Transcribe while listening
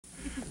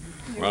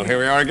Well, here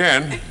we are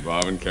again.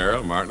 Bob and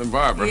Carol, Martin and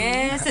Barbara.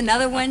 Yes,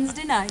 another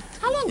Wednesday night.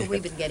 How long have we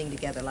been getting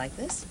together like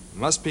this?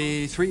 Must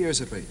be 3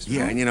 years at least.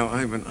 Yeah, and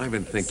I've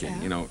been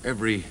thinking,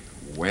 every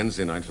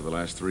Wednesday night for the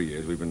last 3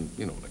 years, we've been,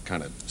 to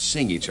kind of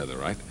sing each other,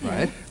 right?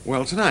 Right.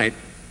 Well, tonight,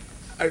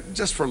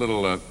 just for a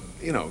little,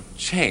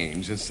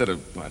 change, instead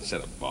of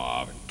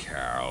Bob and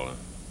Carol,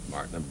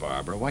 Martin and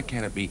Barbara, why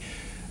can't it be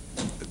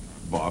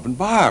Bob and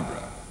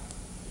Barbara,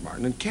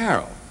 Martin and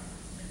Carol?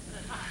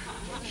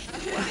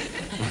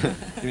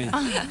 You mean?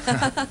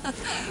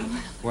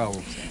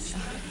 Well,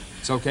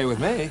 it's okay with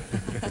me.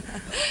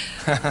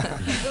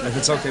 If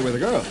it's okay with the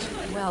girls.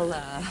 Well,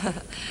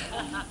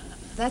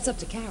 that's up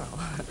to Carol.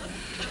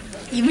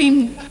 You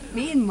mean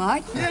me and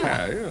Martin?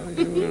 Yeah, you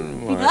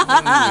and Martin,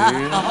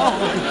 me and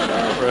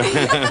Barbara.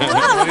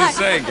 What do you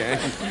say, gang?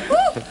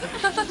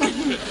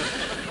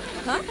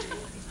 Huh?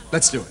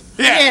 Let's do it.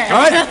 Yeah.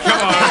 All right? Come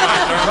on.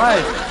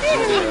 Right.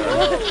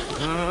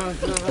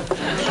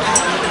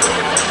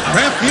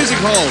 Kraft Music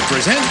Hall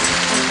presents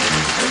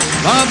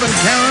Bob and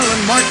Carol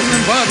and Martin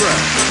and Barbara.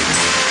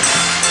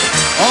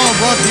 All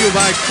brought to you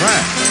by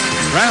Kraft.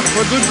 Kraft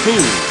for good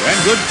food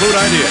and good food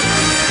ideas.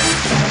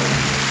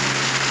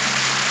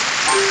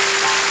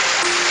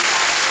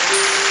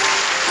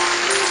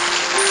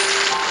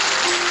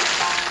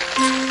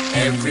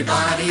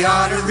 Everybody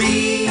ought to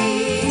read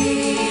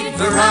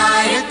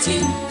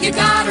variety. You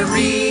gotta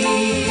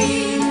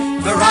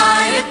read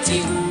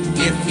variety.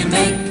 If you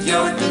make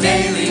your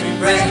daily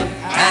bread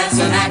as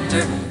an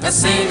actor, a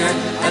singer,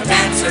 a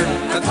dancer,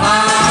 a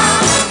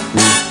clown,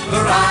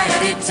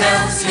 variety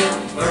tells you,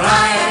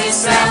 variety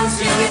sells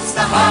you, it's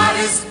the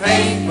hardest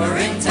paper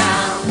in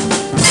town.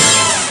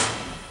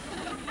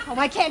 Oh,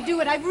 I can't do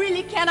it. I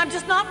really can't. I'm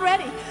just not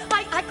ready.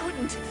 I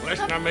couldn't.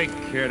 Listen to me,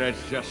 kid.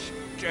 It's just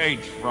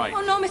stage fright.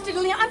 Oh, no, Mr.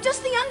 DeLeon. I'm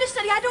just the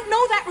understudy. I don't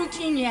know that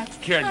routine yet.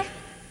 Kid,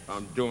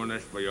 I'm doing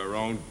this for your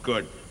own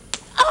good.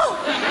 Oh!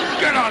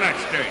 Get on that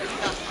stage.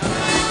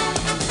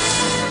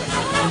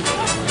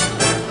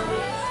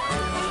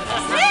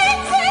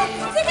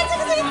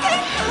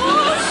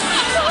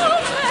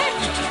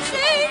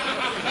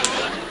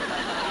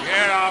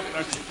 Get off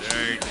the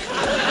stage.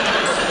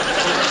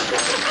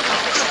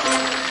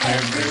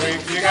 Every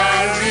week you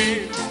gotta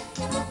read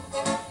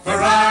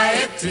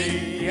variety,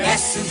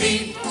 yes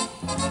indeed.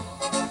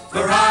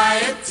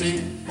 Variety.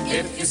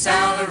 If your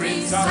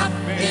salary's up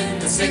in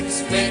the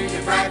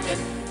six-figure bracket,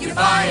 you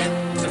buy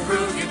it to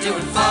prove you're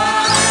doing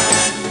fine.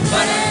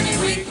 But any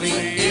weekly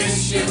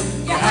issue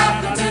you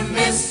happen to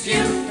miss,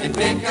 you can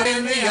pick up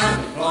in the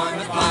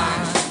unemployment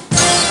line.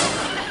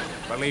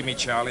 Believe me,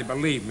 Charlie,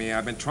 believe me.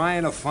 I've been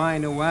trying to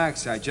find new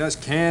acts. I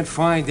just can't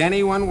find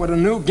anyone with a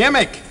new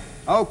gimmick.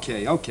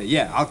 Okay,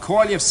 yeah. I'll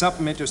call you if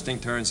something interesting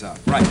turns up.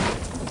 Right.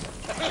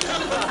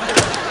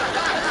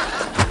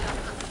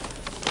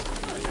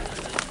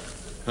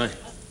 Hi.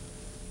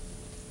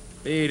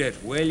 Beat it,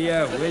 will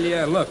ya?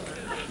 Look,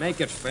 make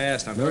it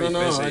fast. I'm very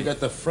busy. I got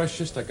the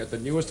freshest, I got the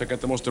newest, I got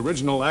the most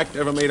original act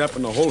ever made up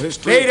in the whole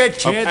history. Beat it,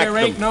 kid. There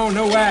ain't no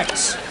new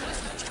acts.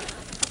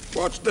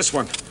 Watch this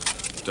one.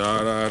 Da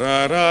da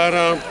da da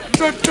da.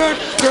 Da da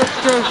da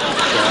da.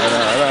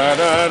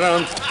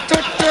 Da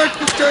da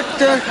da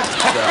da.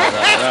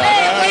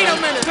 Hey, wait a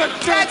minute.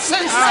 That's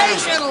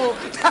sensational.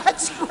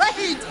 That's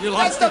great.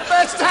 That's the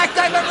best act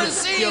I've ever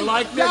seen. You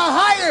liked it? You're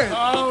hired.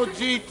 Oh,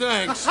 gee,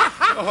 thanks.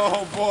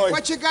 Oh, boy.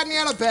 What you got in the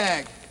other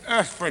bag?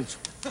 Aspirin.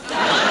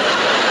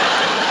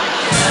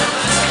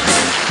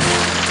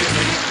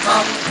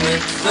 Up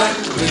with the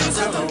winds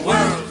of the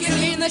world. You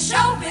mean the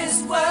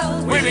showbiz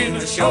world? Winning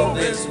the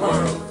showbiz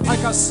world.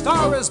 Like a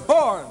star is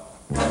born.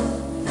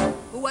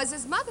 Who was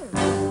his mother?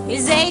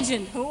 His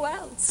agent. Who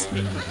else?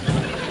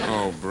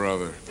 Oh,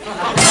 brother.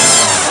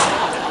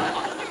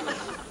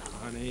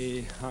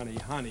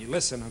 Honey,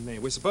 listen to me.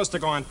 We're supposed to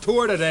go on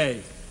tour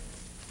today.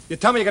 You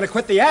tell me you're going to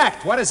quit the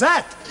act. What is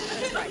that?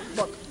 Right,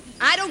 look,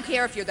 I don't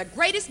care if you're the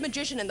greatest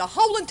magician in the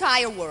whole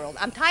entire world.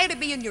 I'm tired of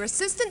being your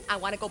assistant. I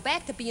want to go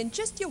back to being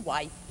just your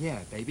wife. Yeah,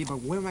 baby,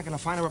 but where am I going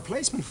to find a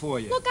replacement for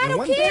you? Look, I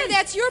don't care.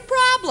 That's your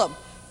problem.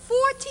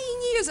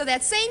 14 years of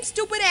that same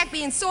stupid act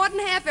being sawed in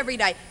half every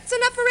night. It's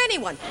enough for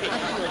anyone.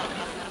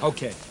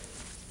 Okay,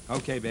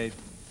 babe.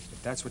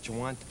 If that's what you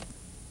want,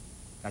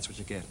 that's what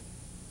you get.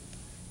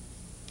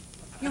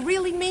 You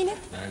really mean it?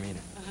 I mean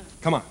it.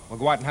 Come on, we'll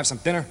go out and have some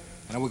dinner,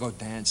 and then we'll go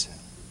dancing.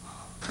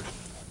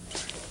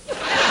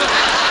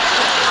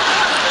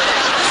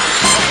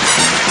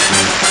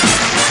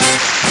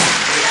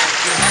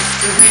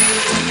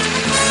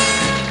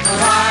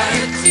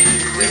 Variety,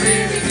 we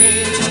really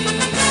need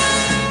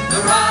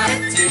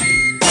variety.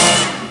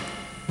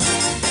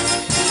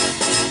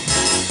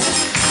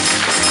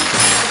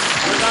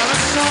 Without a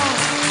song,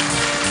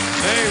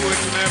 they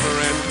would never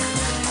end.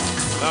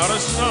 Without a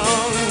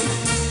song,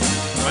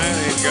 man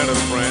ain't got a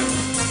friend.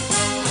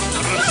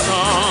 Without a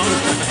song,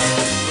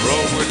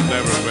 road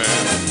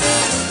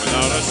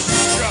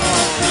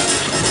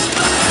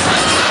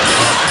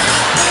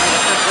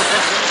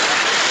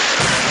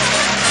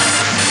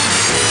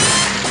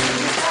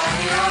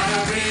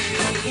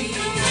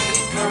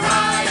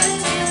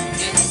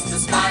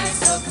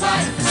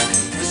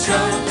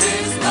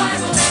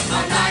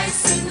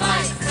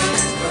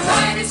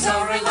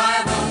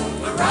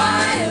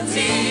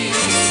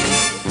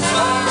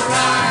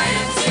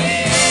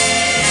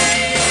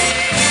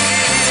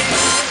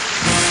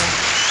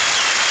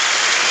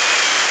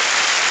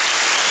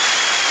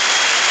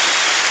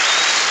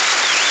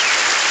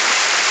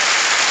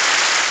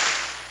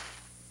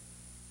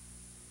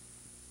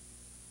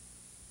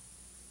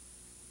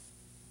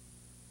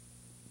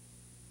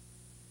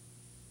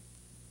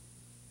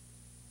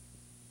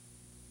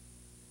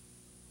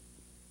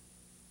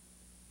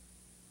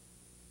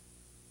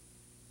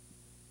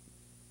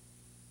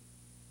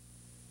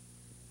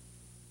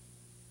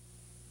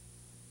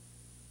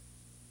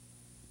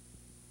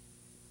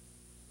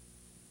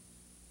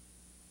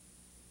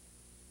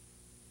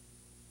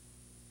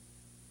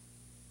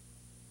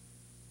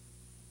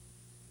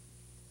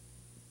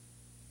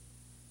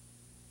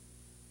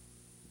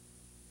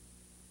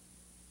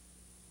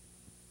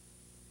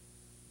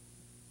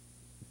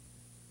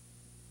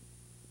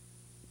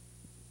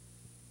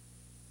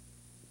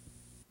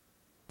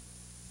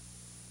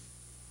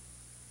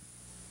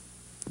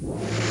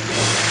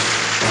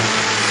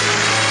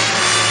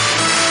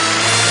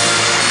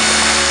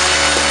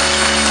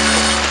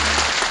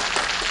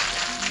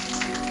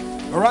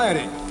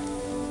Variety.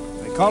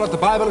 They call it the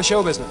Bible of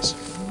show business.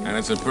 And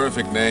it's a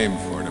perfect name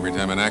for it. Every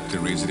time an actor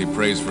reads it, he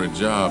prays for a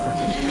job.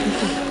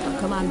 Oh,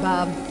 come on,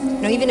 Bob.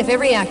 You know, even if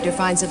every actor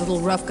finds it a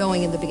little rough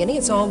going in the beginning,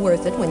 it's all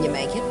worth it when you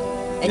make it.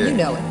 And Yeah. you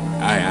know it.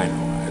 I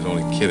know. I was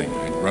only kidding.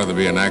 I'd rather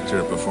be an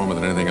actor or performer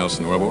than anything else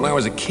in the world. But when I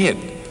was a kid,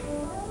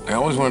 I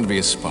always wanted to be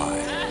a spy.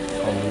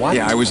 What?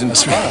 Yeah, I was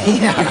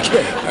intrigued.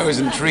 Yeah. I was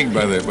intrigued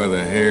by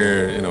the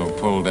hair, you know,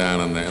 pulled down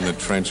and the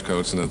trench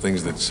coats and the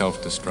things that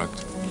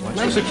self-destruct. When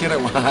I was a kid, I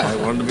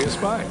wanted to be a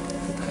spy.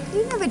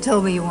 You never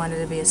told me you wanted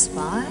to be a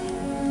spy.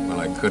 Well,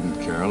 I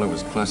couldn't, Carol. It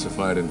was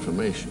classified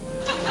information.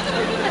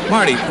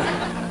 Marty,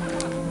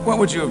 what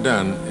would you have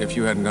done if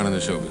you hadn't gone into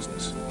show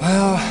business?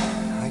 Well,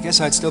 I guess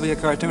I'd still be a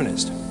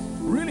cartoonist.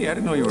 Really? I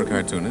didn't know you were a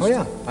cartoonist. Oh,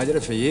 yeah. I did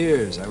it for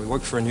years. I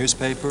worked for a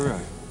newspaper.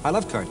 I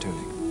loved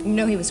cartooning. You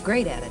know, he was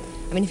great at it.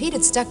 I mean, if he'd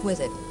had stuck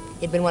with it,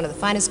 he'd been one of the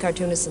finest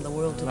cartoonists in the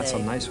world today. That's a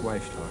nice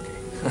wife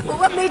talking. Well,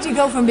 what made you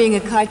go from being a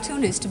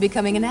cartoonist to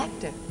becoming an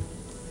actor?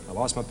 I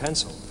lost my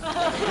pencil.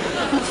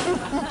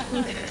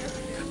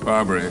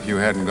 Barbara, if you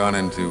hadn't gone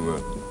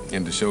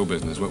into show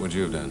business, what would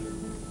you have done?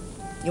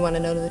 You want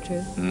to know the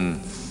truth?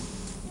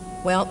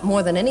 Well,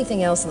 more than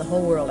anything else in the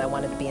whole world, I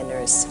wanted to be a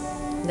nurse.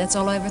 And that's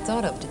all I ever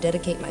thought of, to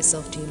dedicate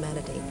myself to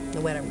humanity.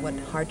 No matter what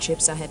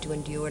hardships I had to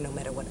endure, no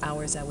matter what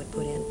hours I would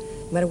put in,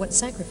 no matter what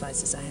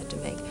sacrifices I had to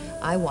make,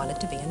 I wanted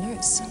to be a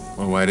nurse.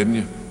 Well, why didn't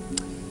you?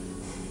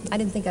 I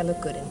didn't think I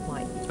looked good in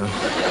white.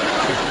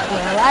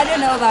 Well, I don't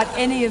know about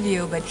any of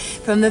you, but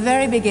from the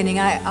very beginning,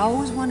 I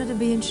always wanted to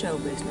be in show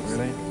business.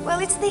 Really? Well,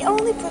 it's the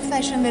only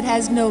profession that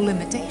has no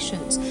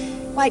limitations.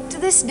 Why, to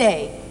this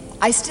day,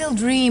 I still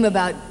dream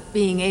about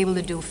being able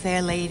to do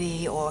Fair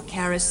Lady or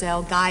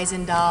Carousel, Guys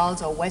and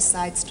Dolls or West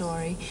Side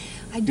Story.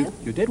 I do.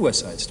 You did West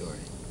Side Story.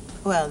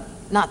 Well,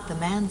 not the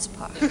man's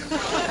part.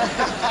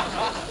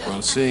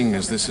 Well, seeing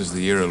as this is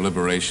the year of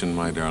liberation,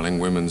 my darling,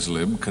 women's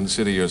lib,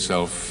 consider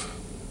yourself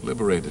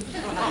liberated.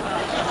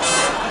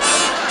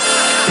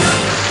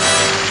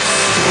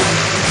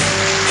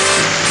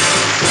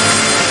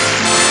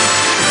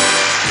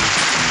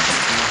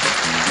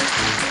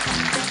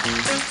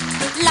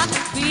 Luck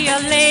be a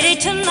lady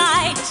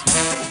tonight.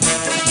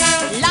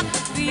 Luck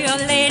be a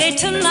lady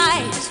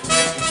tonight.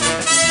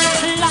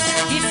 Luck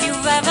if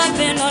you've ever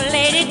been a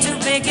lady to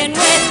begin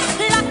with.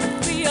 Luck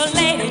be a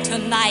lady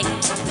tonight.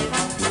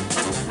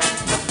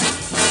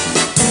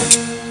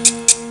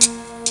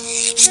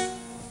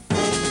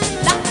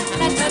 Luck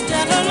let the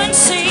gentleman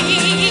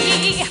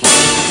see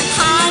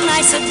how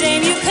nice a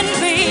dame you can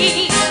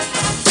be.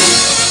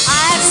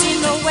 I've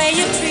seen the way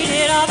you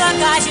treated other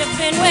guys you've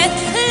been with.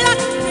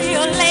 Luck be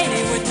a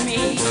lady with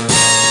me.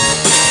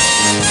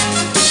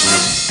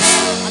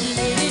 A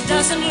lady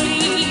doesn't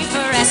leave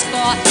her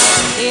escort.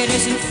 It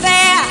isn't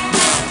fair.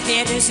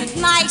 It isn't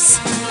nice.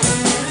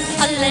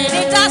 A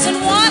lady doesn't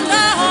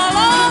wander all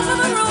over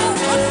the room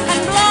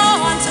and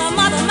blow on some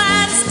other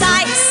man's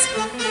dice.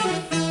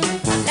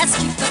 Let's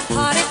keep the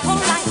party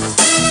polite.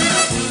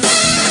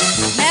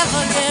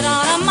 Never get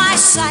out of my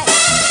sight.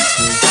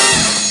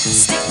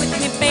 Stick with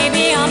me,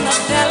 baby, I'm the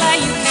fella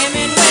you came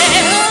in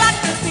with. Luck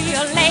to be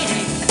a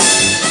lady.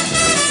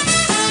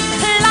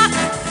 Luck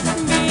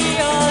be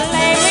a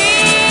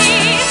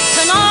lady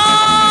tonight.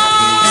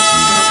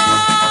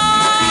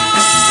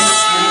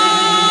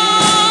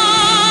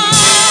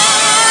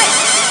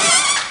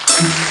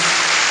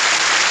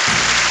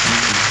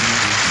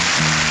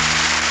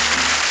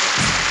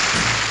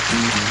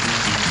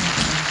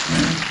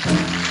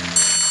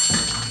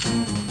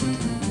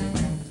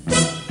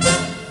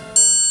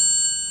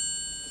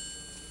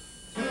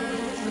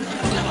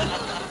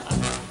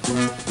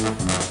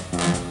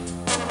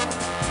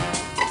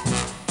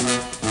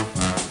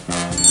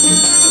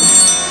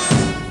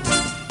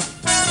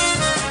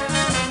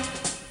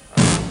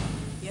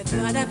 You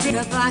got a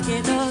bigger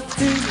pocket or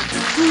two,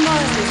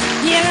 boy.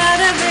 You got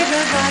a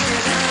bigger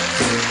pocket or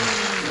two.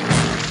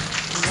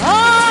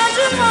 Large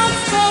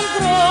amounts from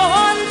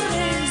throwing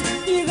things.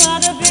 You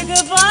got a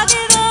bigger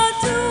pocket or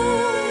two.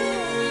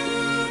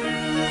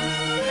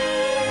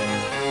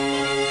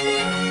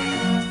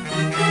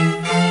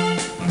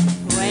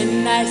 When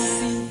I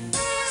see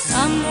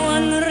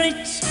someone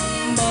rich,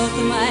 both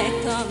my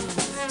tongues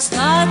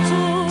start to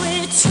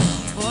itch,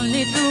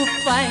 only to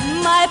find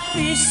my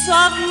peace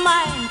of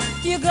mind.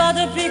 You got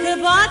a bigger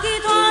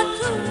pocket or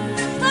two,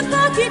 a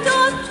pocket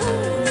or two,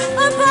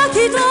 a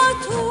pocket or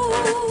two.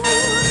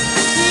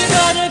 You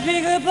got a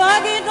bigger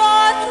pocket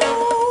or two.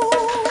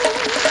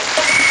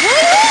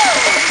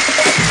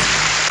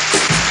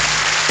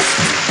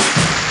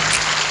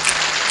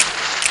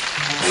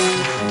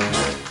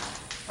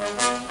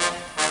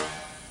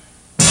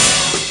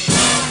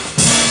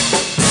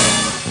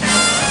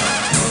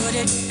 Could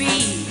it be?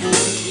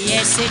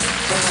 Yes, it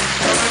could.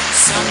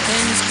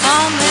 Something's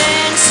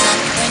coming,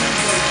 something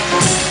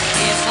good,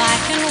 if I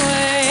can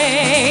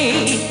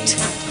wait.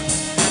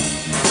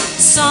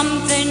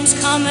 Something's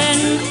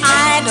coming,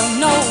 I don't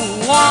know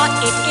what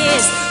it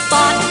is,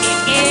 but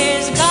it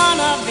is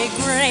gonna be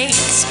great.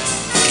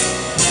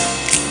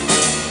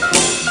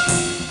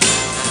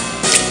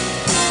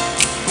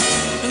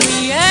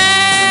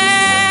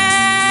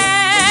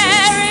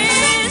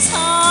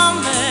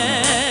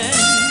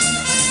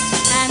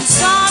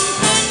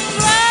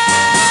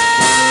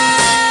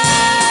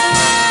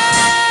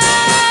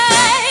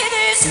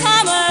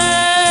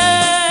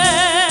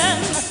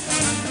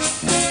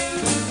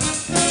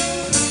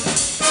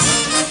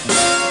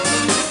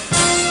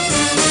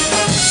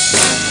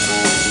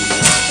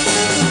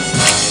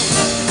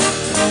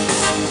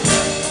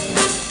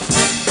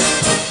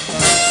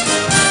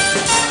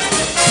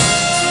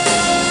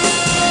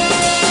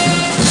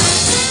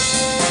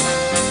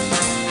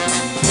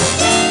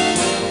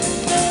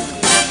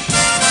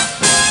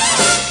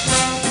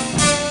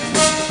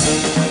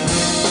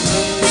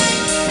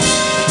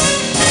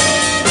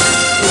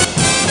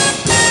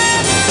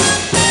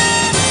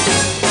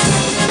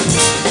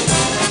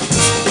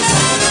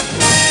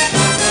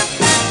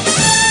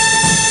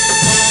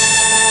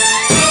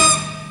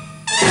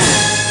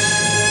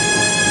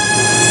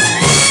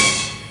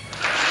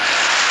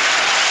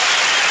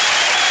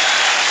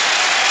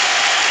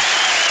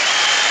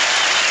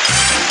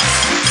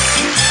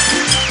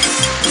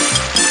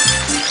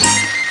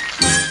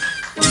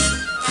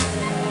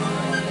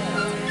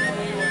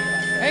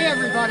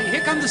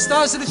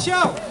 stars of the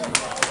show.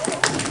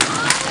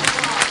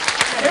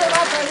 Hear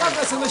about that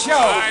loveness in the show.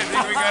 I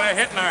think we got a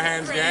hit in our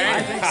hands,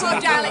 gang. Oh,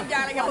 darling,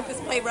 darling, I hope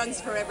this play runs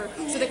forever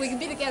so that we can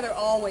be together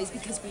always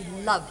because we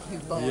love you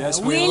both.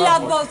 Yes, We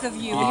love both of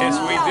you. Yes,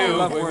 we do.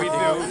 We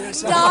do.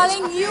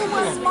 Darling, you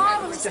were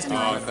marvelous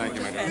tonight. Oh, thank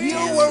you, my dear.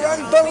 You were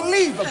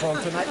unbelievable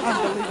tonight.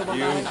 Unbelievable.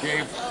 You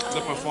gave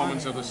the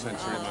performance of the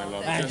century, my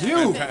love. And Just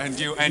you. And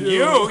you. And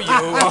you. You.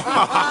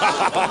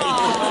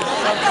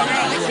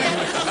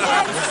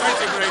 Such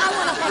a great.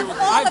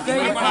 All of you. I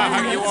want to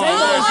hug you all.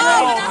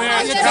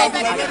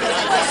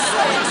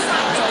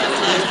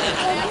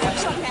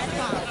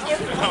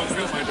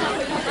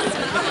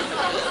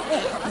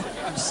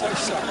 I'm so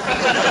sorry.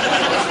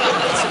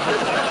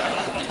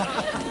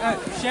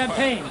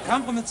 Champagne,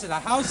 compliments to the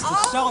house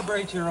to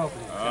celebrate your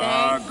opening.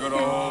 Ah, good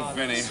old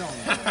Vinny.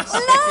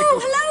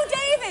 Hello,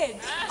 David.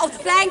 Oh,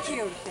 thank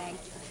you.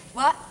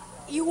 What?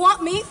 You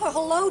want me for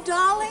hello,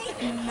 Dolly?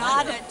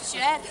 Not a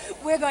chat.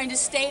 We're going to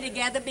stay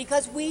together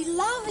because we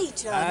love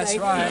each other. That's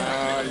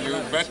right. You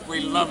bet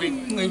we love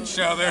each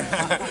other.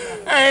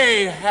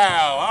 Hey,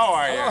 Hal, how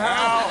are you?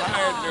 Hal,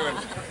 how you doing?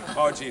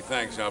 Oh, gee,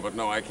 thanks, Al, but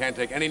no, I can't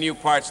take any new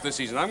parts this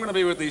season. I'm going to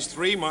be with these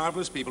three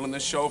marvelous people in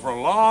this show for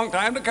a long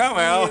time to come,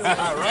 Al.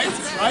 Right?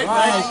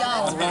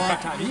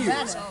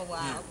 Oh,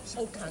 wow.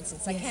 Oh,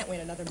 Constance, I can't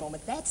wait another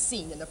moment. That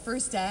scene in the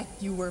first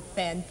act, you were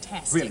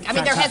fantastic. Really, I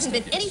mean, there hasn't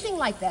been anything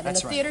like that in That's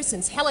the right. theater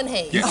since Helen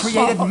Hayes. You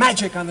created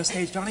magic on the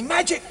stage, darling.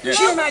 Magic! Yes.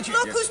 Sheer magic!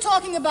 Look who's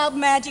talking about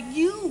magic.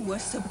 You were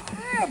superb.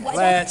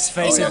 Let's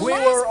face In it, the we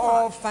last were part.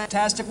 all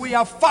fantastic. We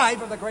are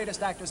 5 of the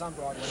greatest actors on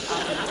Broadway.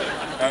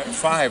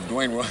 5,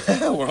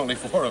 Dwayne. We're only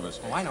 4 of us.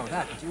 Oh, I know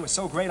that, but you were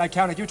so great I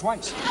counted you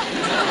twice.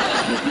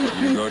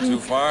 You go too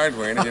far,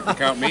 Dwayne. If you have to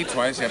count me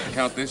twice, you have to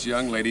count this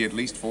young lady at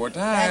least 4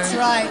 times. That's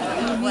right.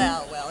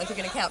 Well, if you're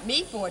going to count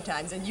me 4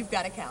 times, then you've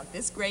got to count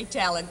this great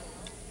talent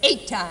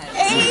 8 times.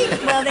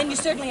 8? Well, then you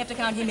certainly have to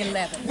count him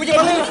 11. Would you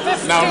believe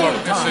 15 Now,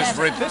 look, times? this is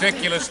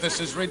ridiculous.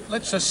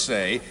 Let's just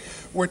say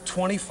we're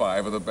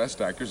 25 of the best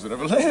actors that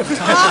ever lived.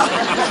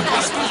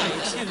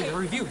 Excuse me, the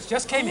reviews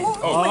just came in.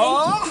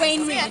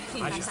 Dwayne, read it,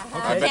 please.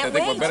 I think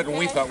we're better than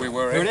we thought we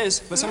were. Here Eh? it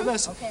is. Listen to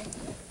this. Okay.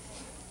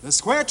 The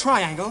Square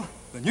Triangle,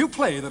 the new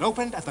play that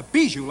opened at the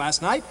Bijou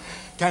last night,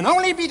 can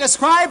only be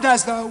described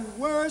as the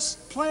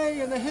worst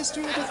play in the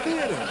history of the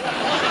theater.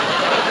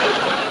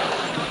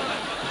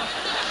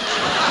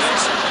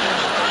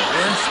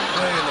 Worst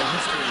play in the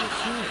history of the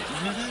theater.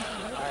 Did you hear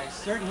that? I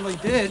certainly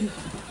did.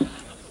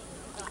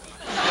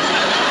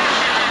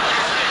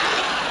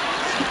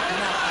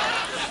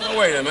 Oh,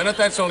 wait a minute.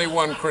 That's only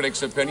one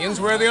critic's opinions.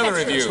 Where are the other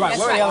reviews? Right,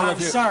 where are the other I'm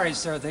reviews? sorry,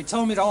 sir. They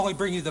told me to only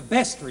bring you the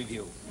best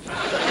review.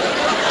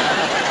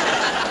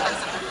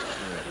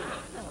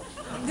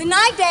 Good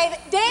night, David.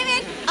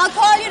 David, I'll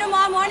call you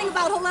tomorrow morning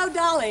about hello,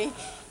 Dolly.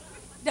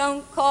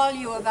 Don't call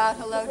you about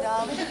hello,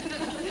 Dolly.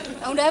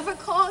 Don't ever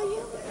call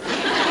you.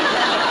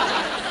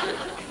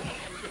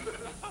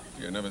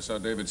 You never saw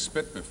David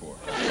spit before.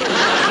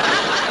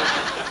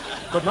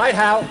 Good night,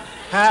 Hal.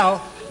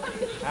 Hal.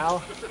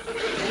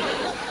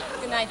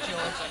 Good night,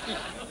 George.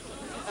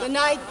 Good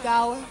night,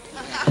 Gower.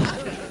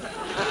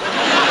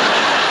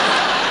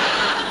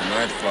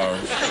 Night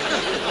flowers.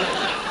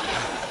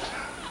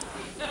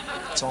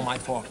 It's all my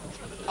fault.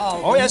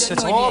 Oh, yes,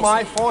 it's all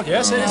my fault.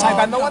 Yes, it is. I've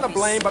got no one to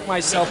blame but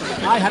myself.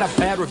 I had a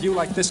bad review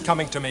like this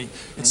coming to me.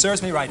 It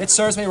serves me right. It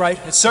serves me right.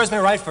 It serves me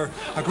right for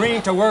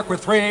agreeing to work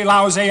with 3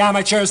 lousy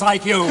amateurs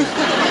like you.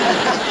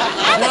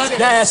 Amateurs?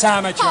 Yes,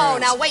 amateurs. Oh,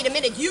 now wait a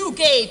minute. You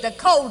gave the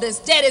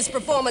coldest, deadest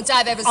performance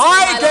I've ever seen.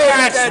 I in my gave life.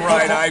 That's Dead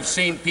right. people. I've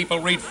seen people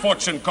read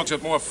fortune cooks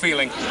with more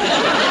feeling.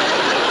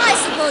 I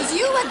suppose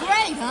you were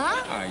great,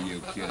 huh? Are you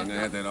kidding? I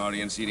had that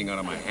audience eating out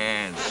of my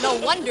hand. No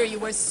wonder you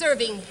were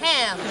serving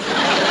ham.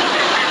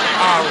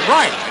 All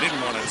right. I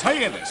didn't want to tell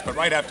you this, but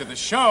right after the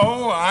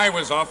show, I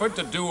was offered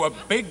to do a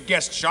big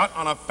guest shot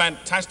on a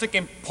fantastic,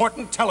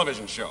 important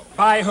television show.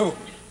 By who?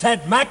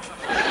 Ted Mack?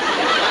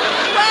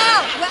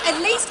 Well,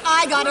 at least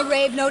I got a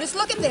rave notice.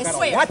 Look at this.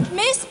 Got a what?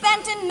 Miss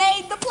Benton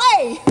made the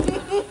play.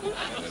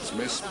 That's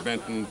Miss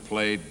Benton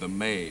played the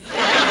maid.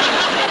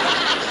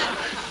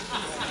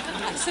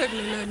 I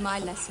certainly learned my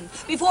lesson.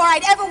 Before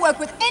I'd ever work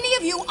with any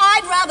of you,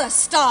 I'd rather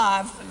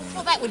starve.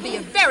 Well, that would be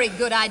a very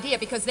good idea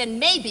because then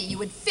maybe you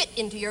would fit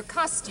into your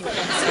costume. You're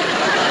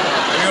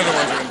the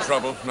ones who are in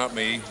trouble, not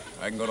me.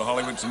 I can go to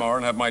Hollywood tomorrow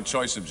and have my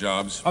choice of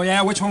jobs. Oh,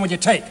 yeah? Which one would you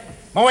take?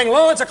 Mowing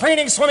lawns or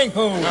cleaning swimming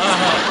pools?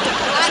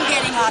 I'm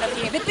getting out of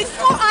here. But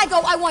before I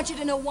go, I want you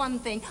to know one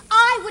thing.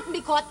 I wouldn't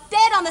be caught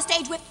dead on the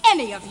stage with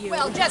any of you.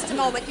 Well, just a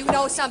moment. You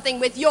know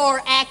something? With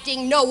your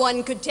acting, no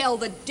one could tell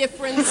the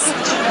difference. Is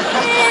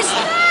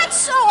that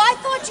so? I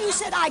thought you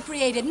said I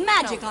created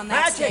magic on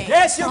that Magic? stage.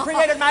 Yes, you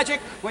created magic.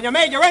 When you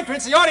made your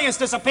entrance, the audience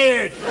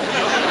disappeared.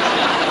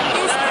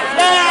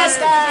 Yes,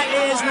 that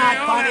is not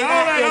funny.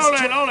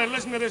 Hold it.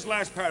 Listen to this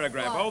last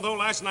paragraph. Although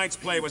last night's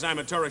play was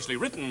amateurishly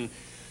written,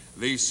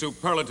 The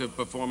superlative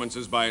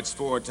performances by its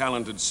 4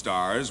 talented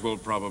stars will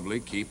probably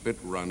keep it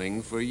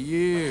running for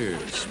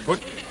years.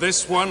 Put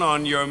this one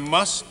on your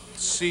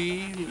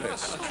must-see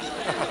list.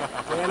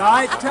 Can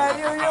I tell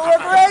you, you were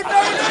great,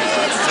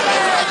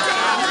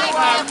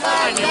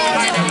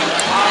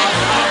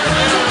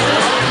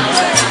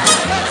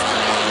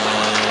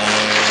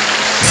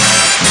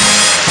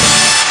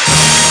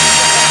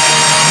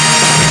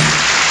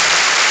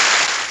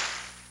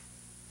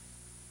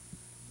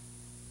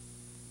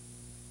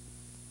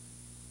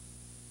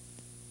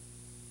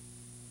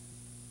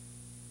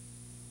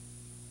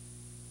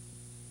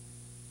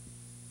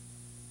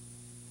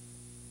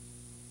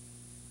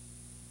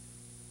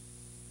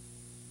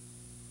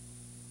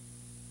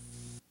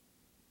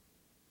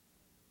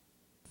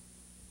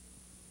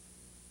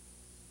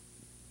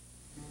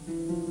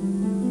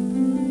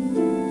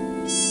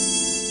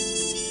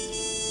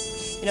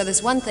 You know,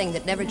 there's one thing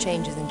that never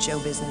changes in show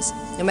business.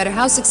 No matter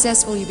how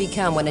successful you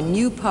become, when a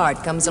new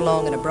part comes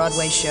along in a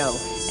Broadway show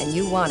and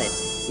you want it,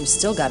 you've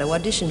still got to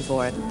audition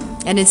for it.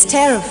 And it's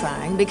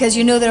terrifying because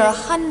you know there are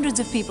hundreds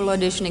of people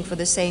auditioning for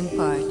the same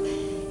part.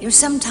 You know,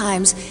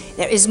 sometimes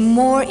there is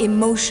more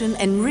emotion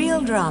and real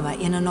drama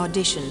in an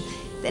audition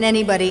than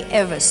anybody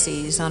ever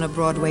sees on a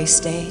Broadway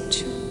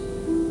stage.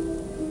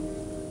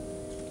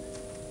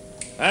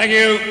 Thank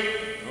you.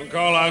 Don't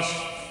call us.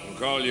 We'll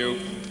call you.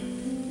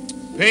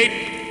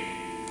 Pete?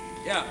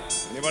 Yeah.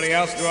 Anybody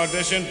else to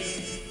audition?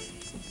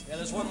 Yeah,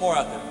 there's one more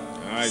out there.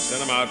 All right,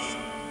 send them out.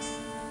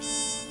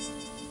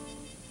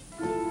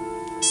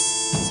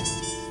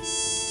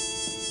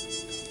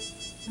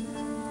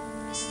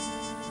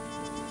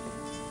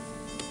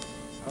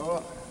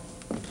 Hello.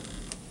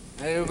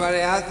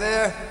 Anybody out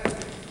there?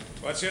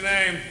 What's your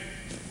name?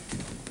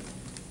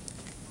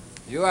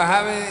 You are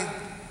having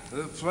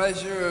the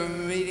pleasure of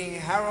meeting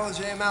Harold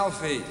J.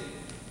 Malfi,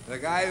 the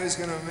guy who's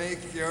going to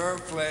make your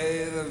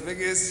play the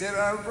biggest hit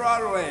on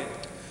Broadway.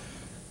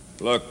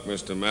 Look,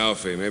 Mr.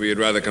 Malfi, maybe you'd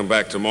rather come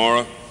back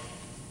tomorrow?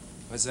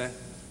 What's that?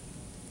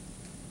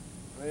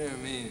 What do you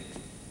mean?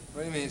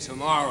 What do you mean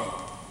tomorrow?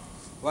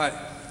 What?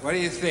 What do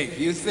you think?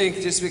 You think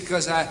just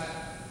because I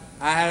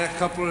had a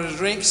couple of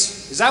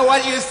drinks? Is that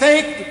what you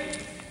think?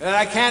 That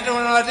I can't do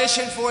an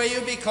audition for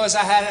you because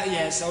I had a...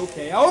 Yes,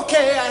 okay.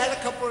 Okay, I had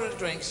a couple of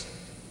drinks.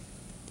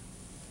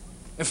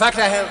 In fact,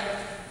 I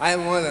have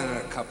more than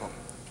a couple.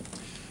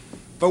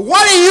 But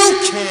what do you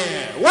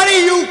care? What do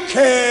you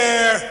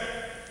care?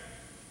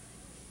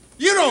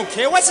 You don't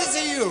care. What's it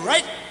to you,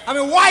 right? I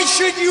mean, why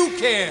should you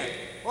care?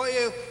 All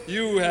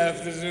you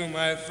have to do,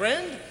 my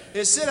friend,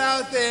 is sit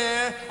out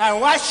there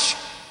and watch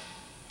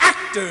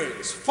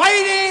actors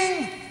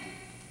fighting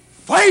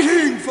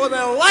for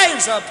their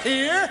lives up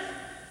here.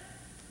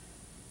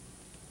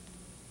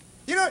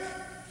 You know,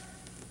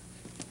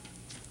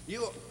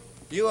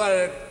 you ought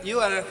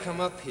to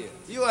come up here.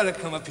 You ought to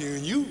come up here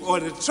and you ought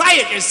to try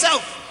it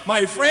yourself,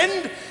 my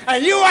friend,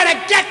 and you ought to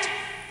get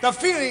the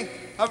feeling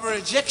of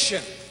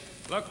rejection.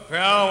 Look,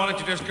 pal, why don't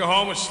you just go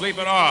home and sleep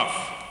it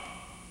off?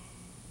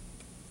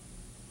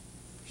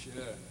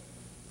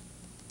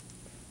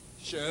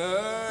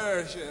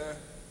 Sure,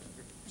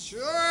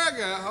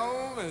 go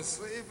home and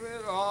sleep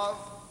it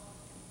off.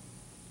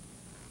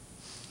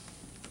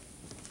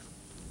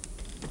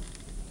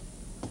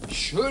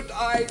 Should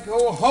I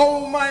go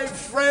home, my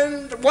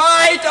friend?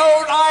 Why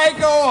don't I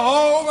go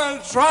home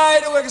and try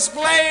to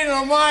explain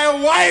to my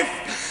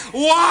wife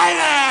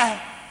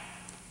why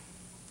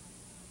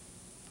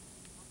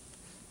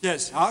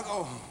Yes, I'll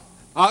go home.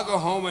 I'll go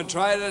home and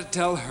try to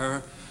tell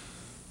her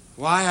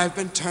why I've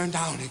been turned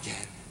down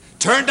again.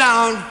 Turned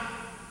down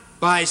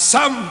by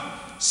some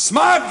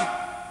smug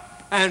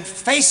and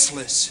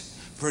faceless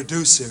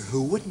producer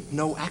who wouldn't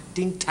know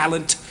acting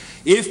talent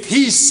if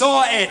he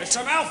saw it.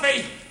 Mr.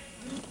 Malfi!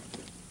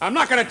 I'm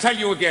not going to tell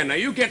you again. Now,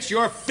 you get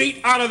your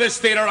feet out of this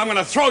theater, I'm going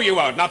to throw you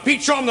out. Now,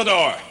 Pete, show him the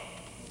door.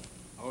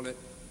 Hold it.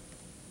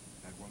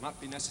 That will not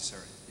be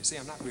necessary. You see,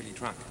 I'm not really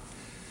drunk.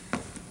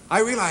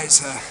 I realize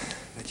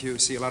that you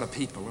see a lot of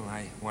people, and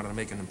I wanted to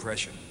make an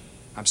impression.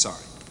 I'm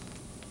sorry.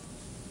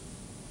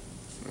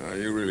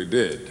 You really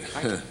did.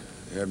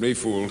 You had me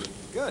fooled.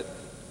 Good.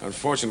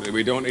 Unfortunately,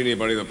 we don't need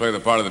anybody to play the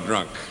part of the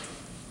drunk.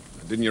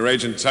 Didn't your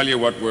agent tell you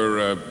what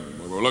we're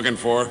looking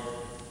for?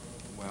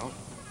 Well,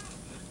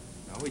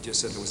 no, he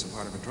just said there was a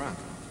part of a drunk.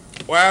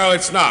 Well,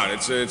 it's not.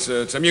 It's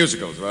a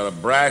musical. It's about a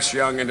brash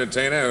young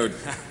entertainer who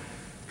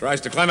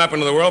tries to climb up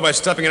into the world by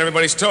stepping on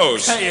everybody's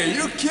toes. Hey, are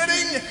you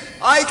kidding?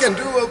 I can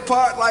do a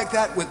part like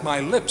that with my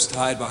lips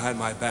tied behind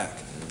my back.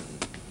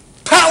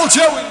 Pal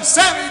Joey,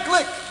 Sammy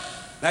Glick.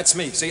 That's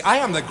me. See, I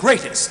am the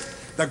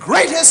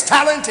greatest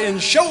talent in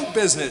show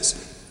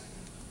business.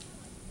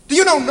 Do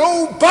you know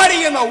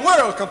nobody in the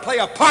world can play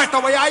a part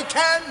the way I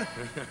can?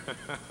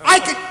 I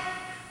can...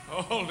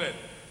 Hold it.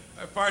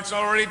 That part's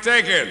already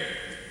taken.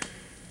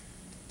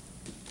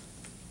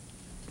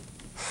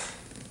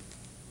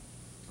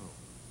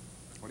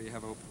 What do you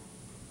have open?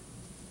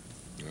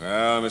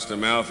 Well, Mr.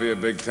 Malfi, a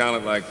big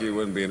talent like you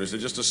wouldn't be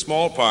interested. Just a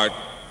small part.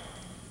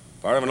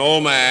 Part of an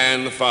old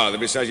man, the father.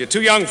 Besides, you're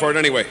too young for it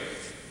anyway.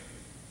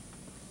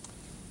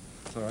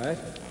 All right. Well,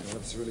 if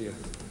it's really a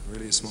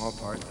small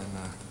part, then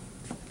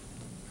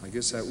I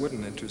guess that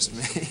wouldn't interest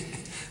me.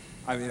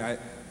 I mean,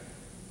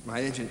 my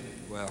agent,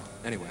 well,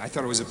 anyway, I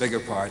thought it was a bigger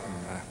part, and,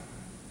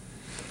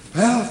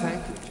 well,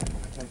 thank you, Jim.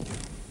 Thank you.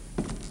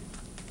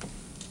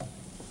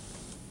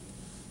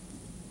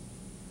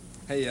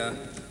 Hey,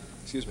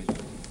 excuse me.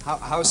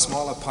 How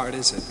small a part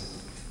is it?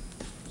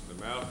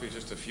 The mouth is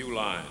just a few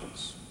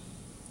lines.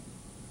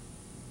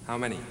 How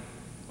many?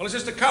 Well, it's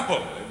just a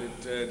couple.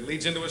 It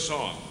leads into a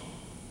song.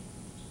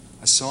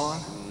 A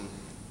song?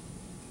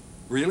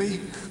 Really?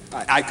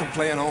 I can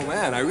play an old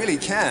man. I really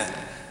can.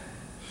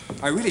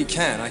 I really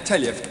can. I tell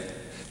you,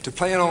 to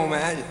play an old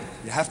man,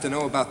 you have to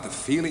know about the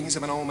feelings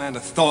of an old man, the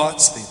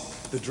thoughts,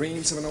 the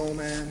dreams of an old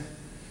man. In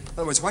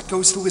other words, what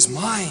goes through his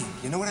mind.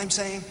 You know what I'm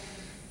saying?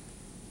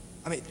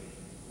 I mean,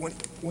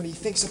 when he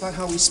thinks about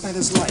how he spent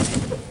his life.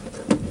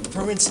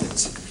 For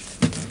instance,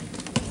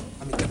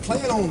 I mean, to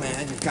play an old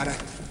man, you've got to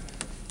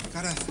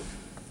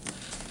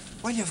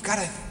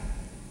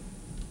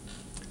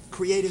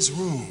create his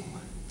room.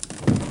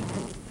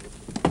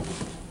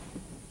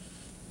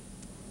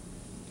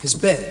 His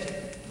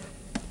bed,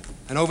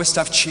 an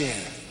overstuffed chair,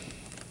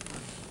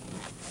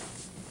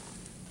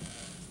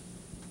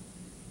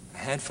 a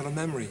handful of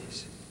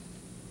memories.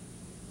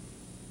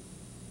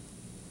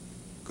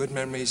 Good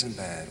memories and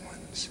bad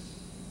ones,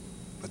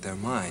 but they're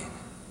mine.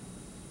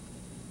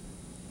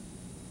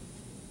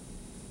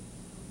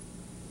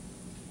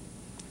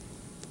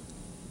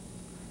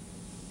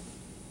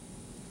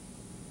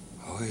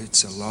 Oh,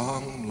 it's a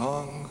long,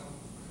 long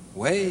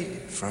way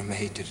from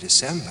May to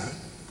December.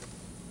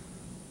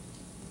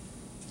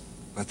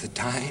 But the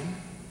time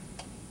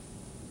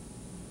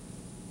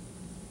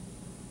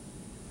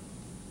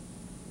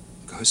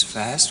goes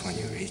fast when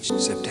you reach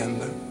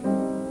September.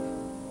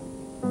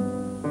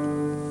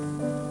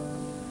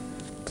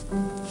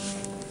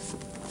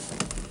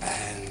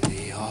 And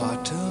the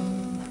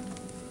autumn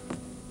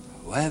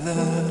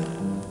weather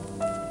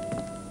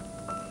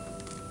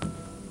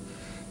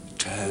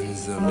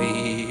turns the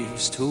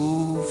leaves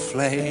to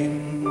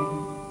flame.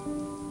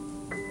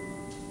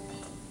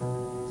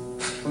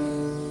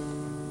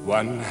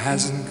 One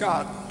hasn't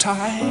got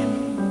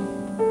time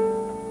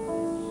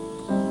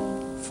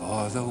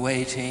for the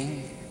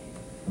waiting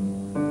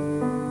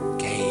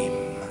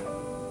game.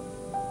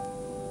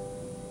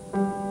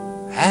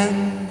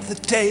 And the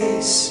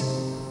days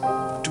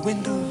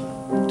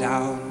dwindle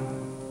down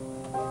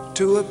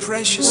to a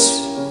precious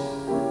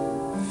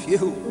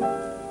few.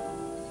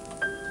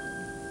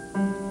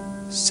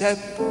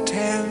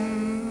 September.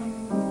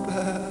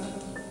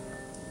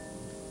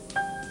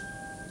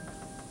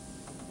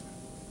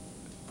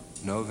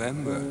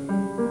 November.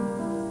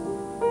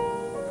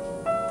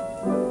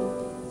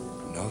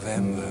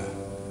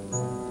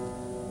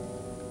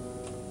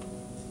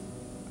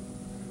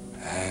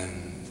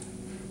 And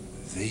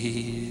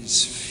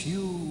these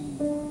few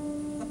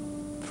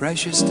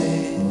precious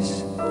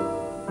days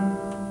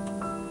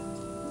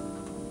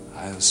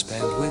I'll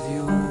spend with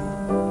you.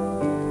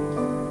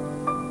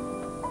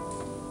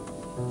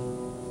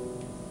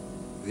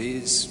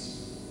 These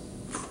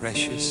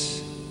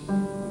precious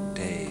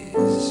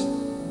days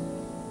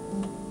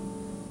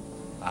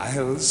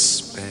I'll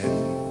spend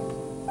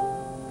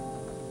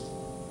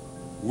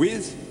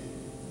with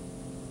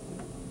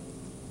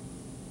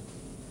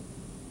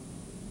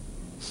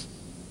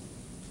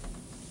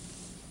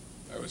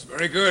That was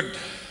very good.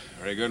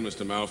 Very good,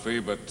 Mr. Malfi,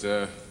 but,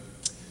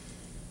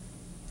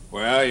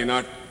 well, you're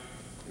not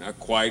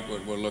quite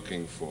what we're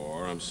looking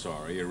for. I'm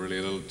sorry. You're really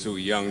a little too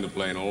young to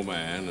play an old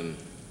man, and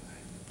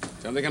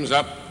if something comes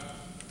up,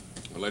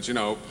 I'll let you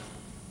know.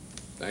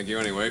 Thank you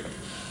anyway.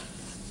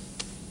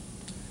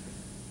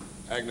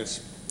 Agnes,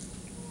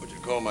 would you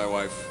call my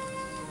wife?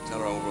 Tell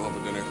her I won't go home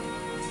for dinner.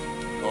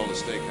 Call the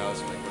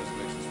steakhouse and make reservations.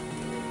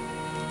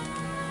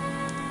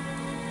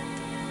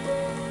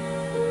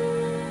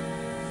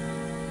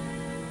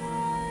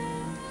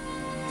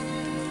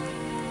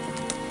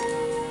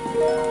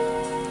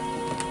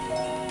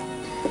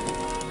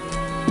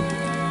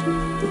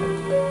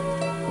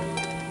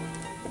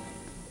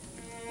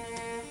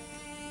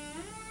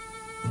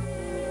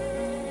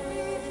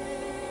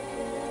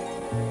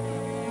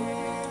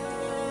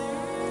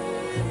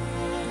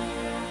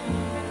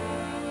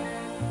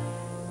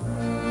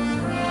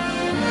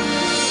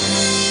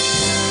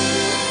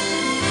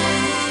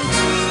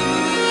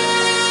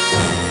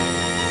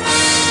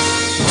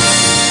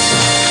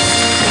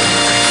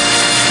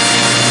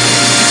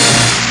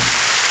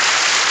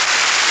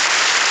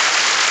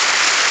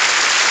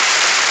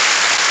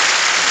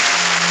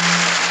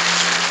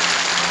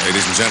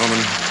 Ladies and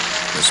gentlemen,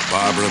 Miss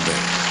Barbara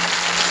Bain.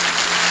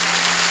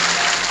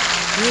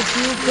 If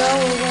you go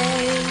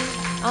away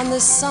on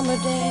this summer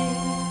day,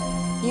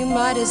 you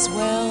might as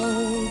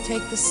well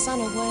take the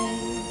sun away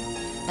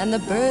and the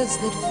birds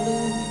that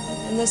flew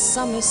in the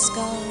summer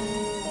sky.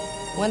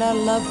 When our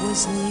love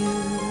was new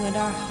and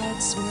our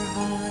hearts were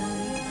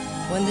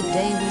high, when the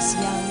day was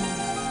young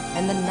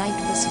and the night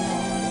was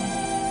long,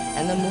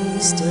 and the moon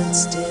stood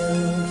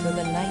still for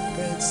the night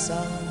bird's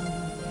song.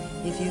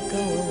 If you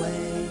go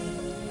away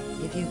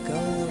If you go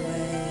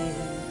away,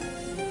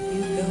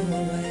 you go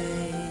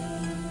away.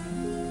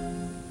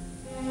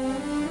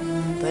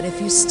 But if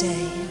you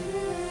stay,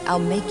 I'll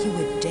make you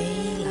a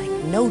day like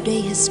no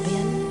day has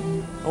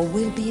been or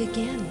will be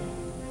again.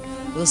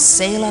 We'll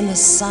sail on the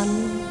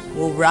sun,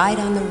 we'll ride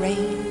on the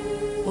rain,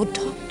 we'll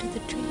talk to the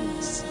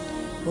trees,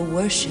 we'll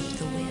worship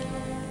the wind.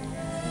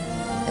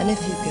 And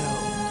if you go,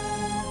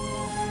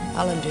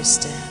 I'll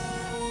understand.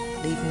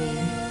 Leave me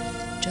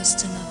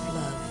just enough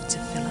love to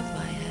fill up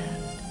my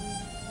hand.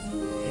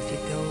 If you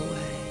go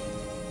away,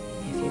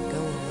 if you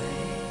go away,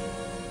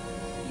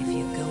 if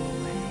you go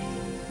away.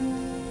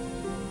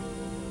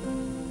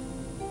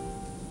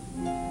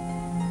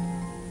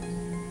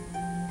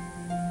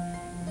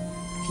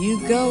 If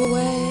you go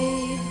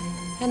away,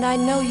 and I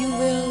know you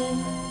will,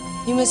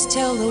 you must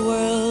tell the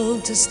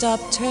world to stop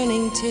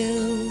turning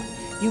till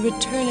you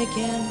return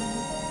again.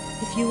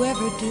 If you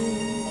ever do,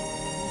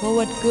 for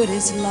what good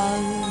is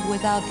love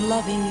without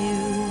loving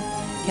you?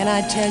 Can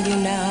I tell you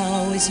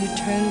now as you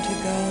turn to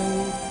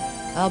go,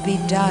 I'll be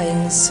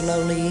dying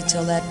slowly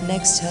till that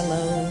next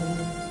hello.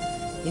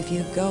 If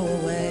you go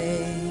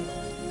away,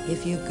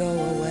 if you go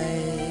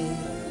away,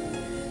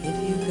 if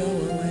you go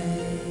away.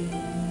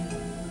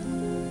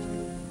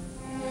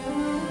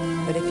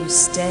 But if you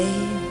stay,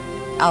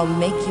 I'll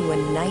make you a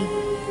night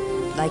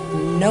like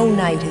no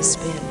night has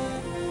been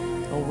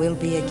or will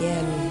be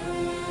again.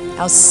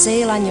 I'll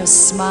sail on your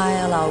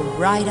smile, I'll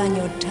ride on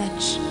your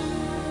touch,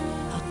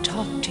 I'll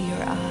talk to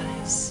your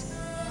eyes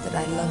that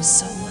I love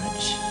so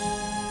much.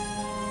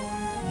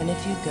 And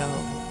if you go,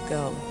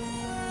 go,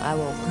 I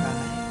won't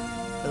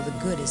cry, though the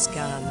good is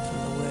gone from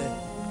the word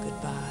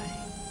goodbye.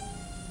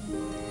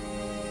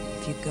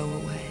 If you go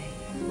away,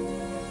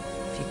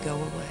 if you go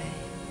away.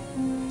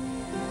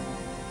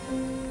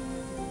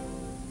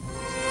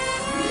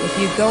 If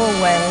you go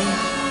away,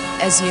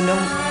 as you know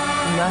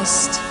you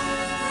must,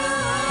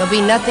 there'll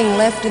be nothing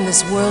left in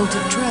this world to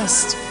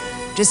trust.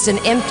 Just an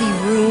empty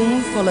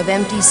room full of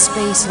empty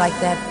space, like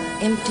that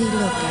empty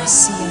look I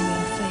see on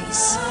your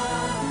face.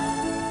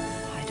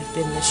 I'd have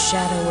been the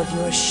shadow of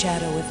your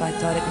shadow if I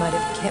thought it might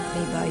have kept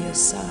me by your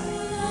side.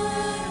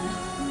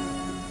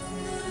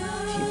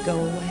 If you go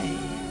away,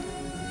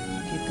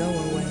 if you go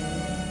away,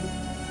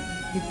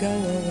 you go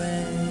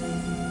away.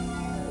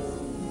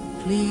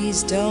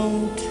 Please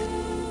don't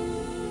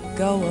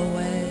go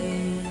away.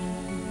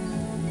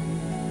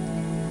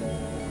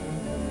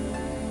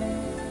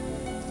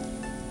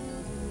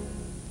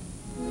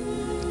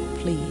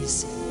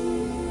 Please,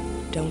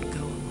 don't go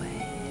away.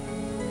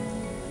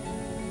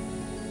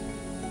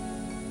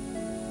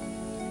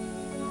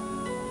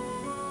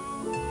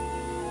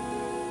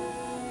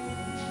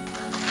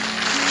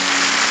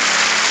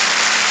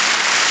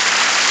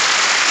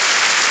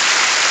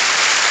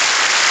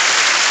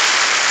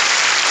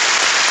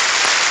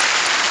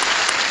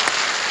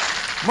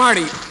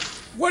 Marty,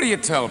 what do you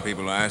tell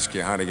people who ask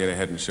you how to get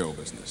ahead in show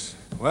business?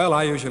 Well,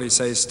 I usually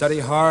say study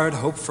hard,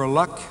 hope for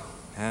luck,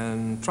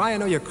 and try and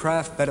know your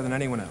craft better than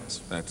anyone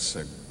else. That's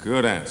a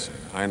good answer.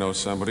 I know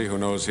somebody who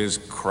knows his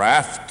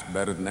craft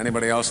better than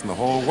anybody else in the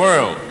whole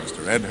world,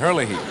 Mr. Ed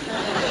Hurley.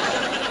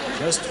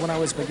 Just when I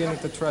was beginning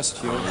to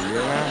trust you.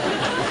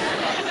 Yeah.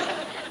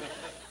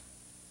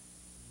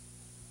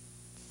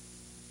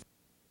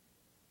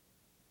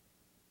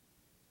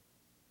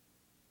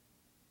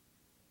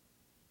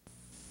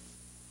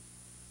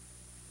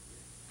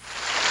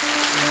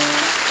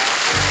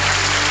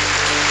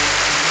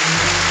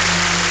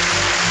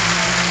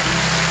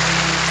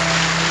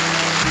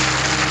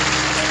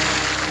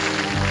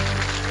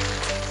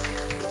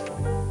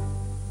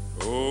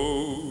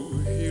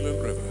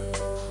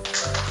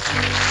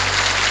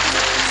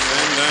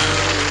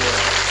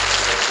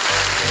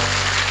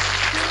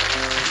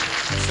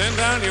 Send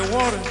down your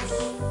waters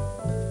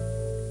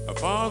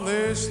upon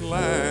this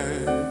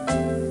land.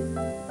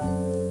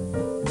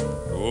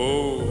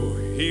 Oh,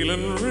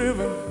 healing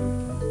river,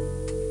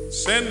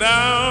 send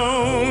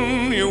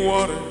down your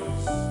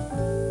waters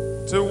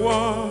to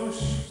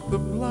wash the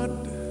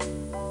blood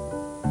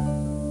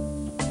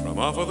from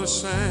off of the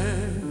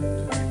sand.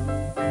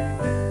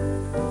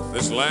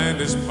 This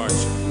land is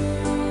parching.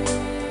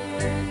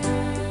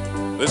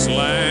 This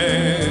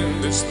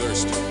land is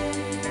thirsty.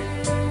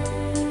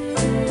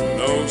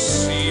 No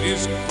seed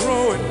is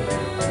growing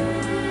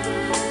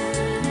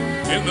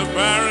in the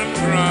barren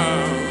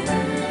ground.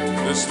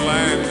 This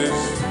land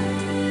is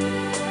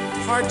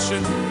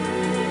parching.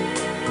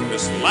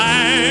 This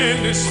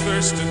land is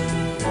thirsting.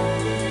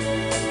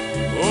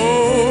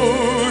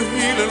 Oh,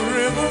 healing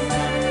river,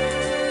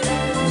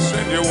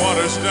 send your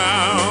waters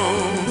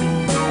down.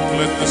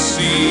 Let the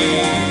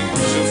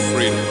seeds of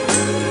freedom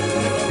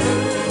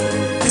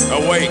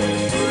awake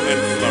and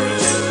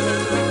flourish.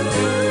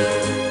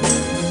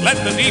 Let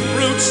the deep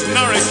roots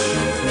nourish.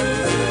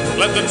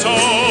 Let the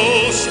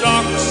tall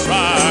stalks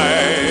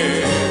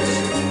rise.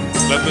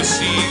 Let the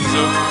seeds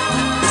of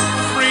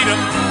freedom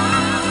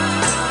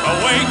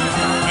awake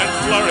and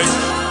flourish.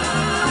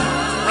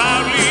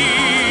 Brown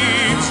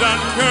leaves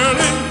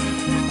uncurling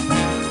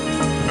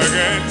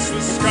against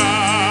the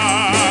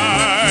sky.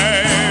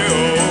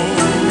 Oh,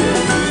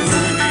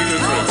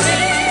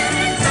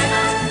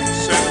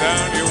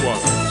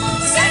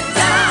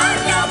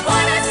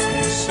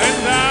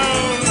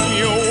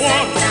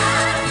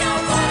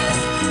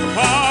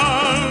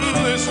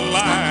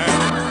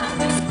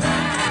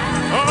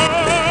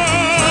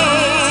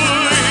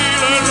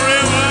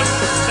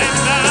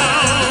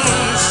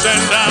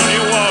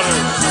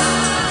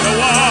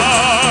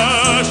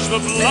 the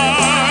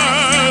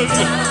blood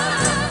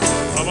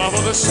from off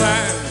of the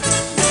sand.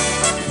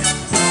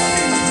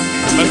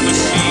 Let the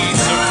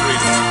seeds of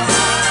freedom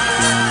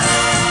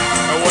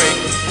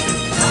awake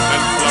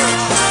and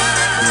flourish.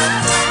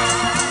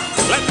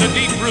 Let the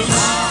deep roots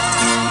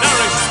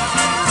nourish.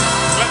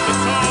 Let the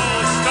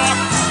tall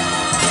stalks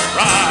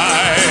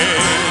rise.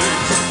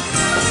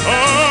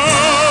 Oh,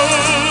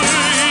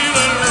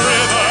 healing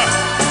river,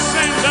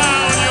 send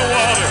down your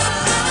waters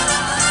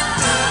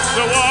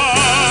to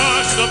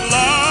wash the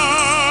blood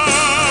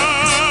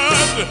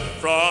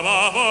from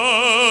off of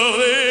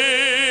this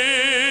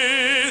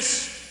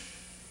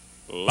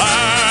land.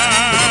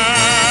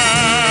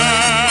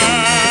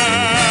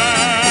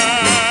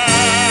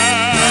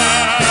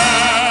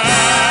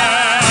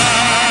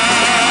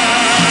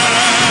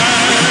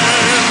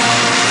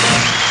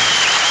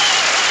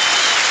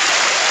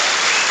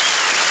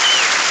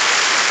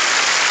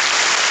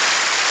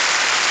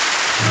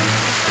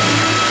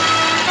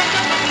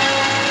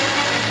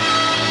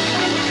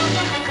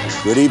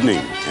 Good evening,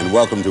 and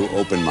welcome to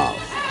Open Mouth.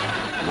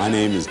 My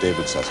name is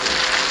David Susskind.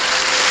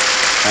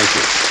 Thank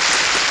you.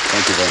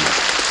 Thank you very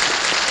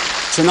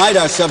much. Tonight,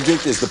 our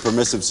subject is the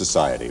permissive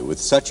society. With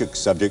such a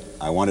subject,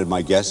 I wanted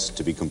my guests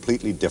to be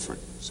completely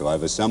different. So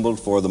I've assembled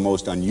four the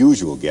most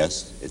unusual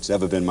guests it's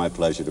ever been my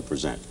pleasure to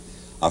present.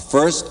 Our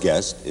first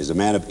guest is a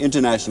man of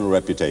international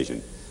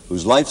reputation,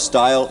 whose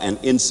lifestyle and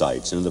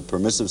insights into the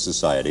permissive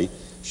society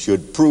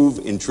should prove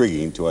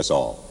intriguing to us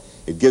all.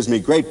 It gives me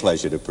great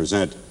pleasure to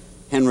present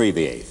Henry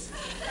VIII.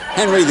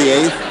 Henry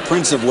VIII,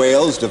 Prince of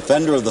Wales,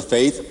 Defender of the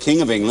Faith,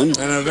 King of England.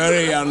 And a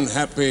very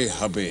unhappy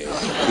hubby.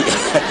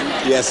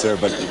 Yes, sir,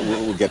 but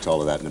we'll get to all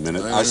of that in a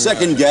minute. Our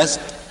second guest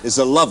is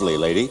a lovely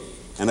lady,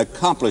 an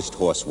accomplished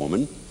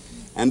horsewoman,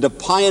 and a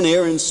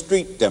pioneer in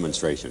street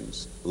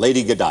demonstrations,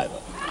 Lady Godiva.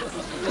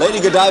 Lady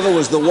Godiva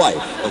was the wife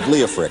of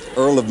Leofric,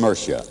 Earl of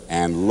Mercia,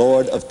 and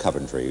Lord of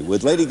Coventry.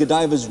 With Lady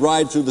Godiva's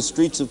ride through the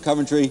streets of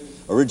Coventry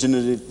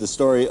originated the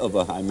story of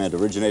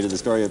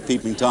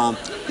Peeping Tom,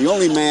 the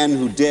only man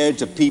who dared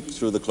to peep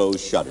through the closed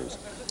shutters.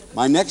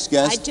 My next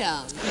guest... Hi,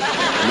 Tom.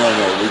 No,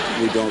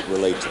 we don't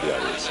relate to the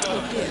audience.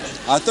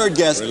 Our third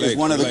guest is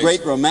one of the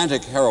great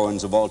romantic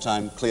heroines of all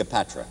time,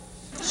 Cleopatra.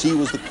 She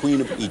was the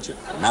Queen of Egypt,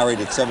 married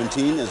at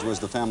 17, as was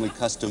the family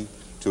custom,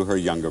 to her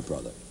younger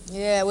brother.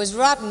 Yeah, it was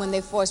rotten when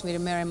they forced me to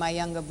marry my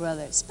younger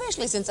brother,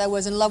 especially since I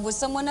was in love with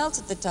someone else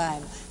at the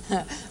time.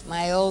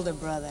 My older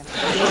brother.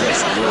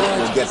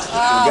 We'll get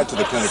to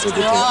the clinical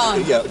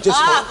details. Yeah,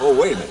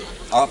 wait a minute.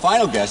 Our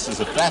final guest is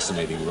a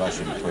fascinating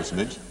Russian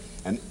personage,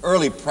 an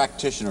early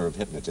practitioner of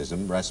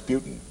hypnotism,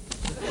 Rasputin.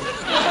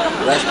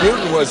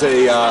 Rasputin was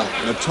a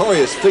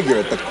notorious figure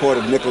at the court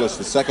of Nicholas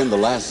II, the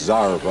last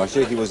Tsar of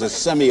Russia. He was a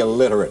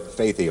semi-illiterate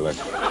faith healer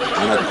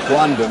and a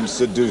quondam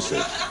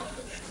seducer.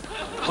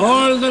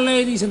 All the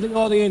ladies in the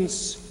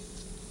audience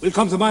will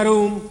come to my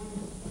room.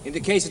 In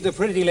the case of the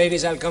pretty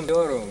ladies, I'll come to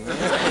your room. No,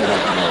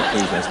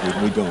 please,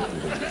 Rasputin,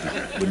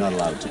 we're not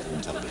allowed to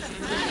in television.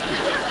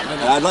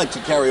 And I'd like to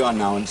carry on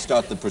now and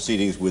start the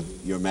proceedings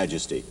with Your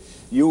Majesty.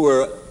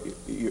 You're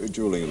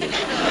drooling a little.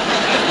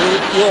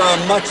 You're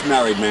a much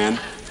married man.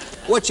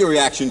 What's your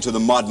reaction to the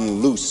modern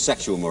loose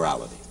sexual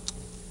morality?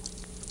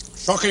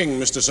 Shocking,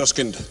 Mr.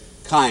 Susskind.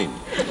 Kind.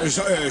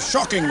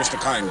 Shocking, Mr.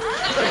 Kind.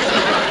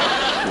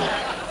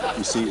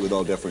 You see, with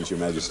all deference, Your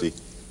Majesty,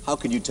 how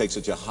could you take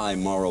such a high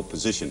moral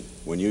position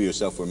when you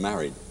yourself were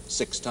married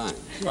 6 times?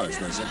 Well, it's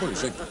very simple, you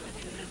see.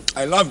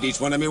 I loved each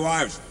one of my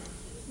wives.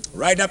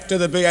 Right up to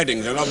the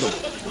beheadings, I loved them.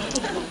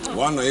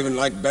 One I even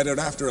liked better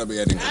after a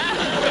beheading.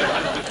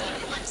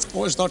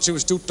 Always thought she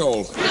was too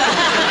tall.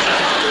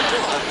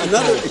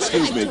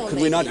 Excuse me, could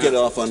we not get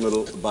off on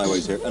little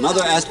byways here?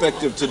 Another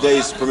aspect of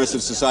today's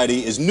permissive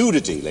society is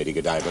nudity, Lady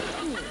Godiva.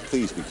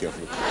 Please be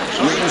careful.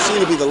 You seem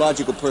to be the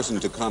logical person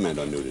to comment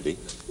on nudity.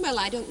 Well,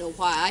 I don't know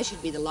why I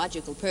should be the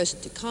logical person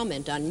to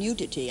comment on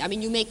nudity. I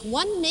mean, you make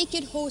one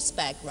naked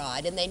horseback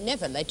ride, and they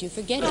never let you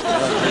forget it.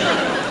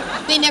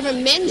 They never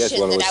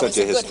mentioned that I was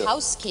a good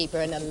housekeeper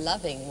and a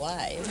loving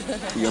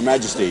wife. Your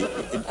Majesty,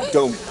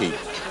 don't peep.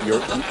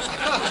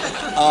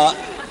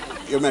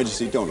 Your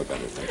Majesty, don't look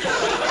under things.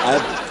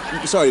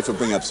 I'm sorry for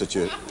bringing up such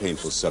a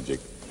painful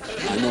subject.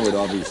 I know it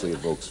obviously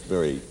evokes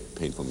very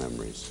painful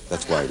memories.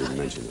 That's why I didn't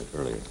mention it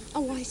earlier.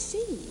 Oh, I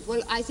see.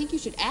 Well, I think you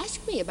should ask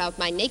me about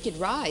my naked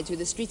ride through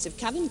the streets of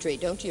Coventry,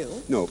 don't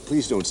you? No,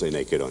 please don't say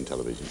naked on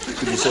television.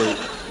 Could you say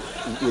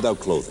without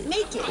clothing?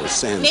 Naked. Or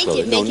sans naked,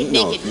 clothing? naked,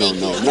 No, naked, no,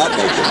 naked. no, not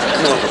naked.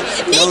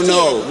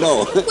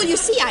 No. Well, you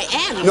see, I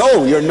am.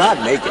 No, you're not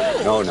naked.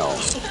 No.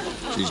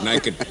 She's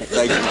naked.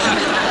 Thank you.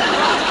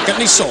 Got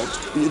any salt?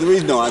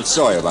 I'm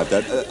sorry about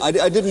that. I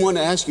didn't want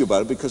to ask you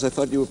about it because I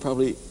thought you were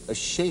probably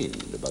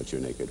ashamed about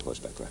your naked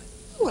horseback ride.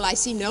 Well, I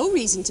see no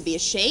reason to be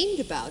ashamed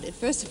about it.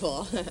 First of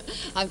all,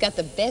 I've got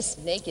the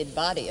best naked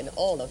body in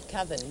all of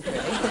Coventry.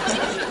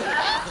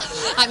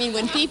 I mean,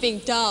 when Peeping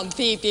Tom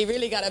peeped, he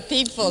really got a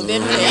peepful,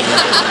 didn't he?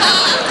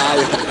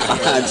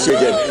 I'm sure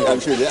he did. I'm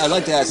sure he did. I'd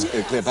like to ask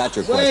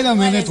Cleopatra a question. Wait a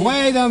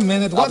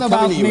minute. What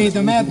about me,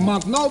 the mad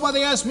monk?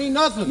 Nobody asked me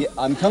nothing. Yeah,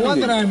 I'm coming No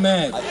to wonder you. I'm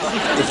mad.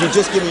 If you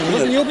just give me a minute.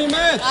 Wouldn't you be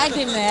mad? I'd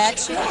be mad,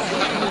 sure.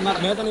 You're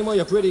not mad anymore.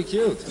 You're pretty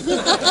cute.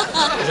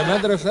 As a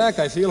matter of fact,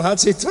 I feel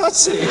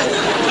hotsy-totsy.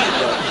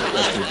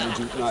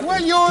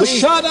 Well, you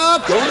shut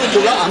up. Don't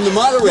interrupt. I'm the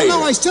moderator.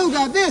 No, I still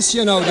got this,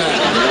 you know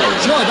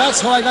that. Sure,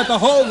 that's how I got the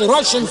whole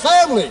Russian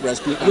family.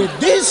 With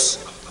this,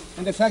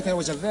 and the fact that I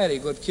was a very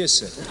good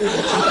kisser.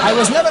 I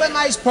was never a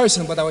nice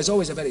person, but I was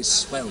always a very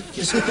swell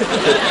kisser.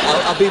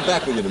 I'll be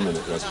back with you in a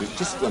minute, Rasputin.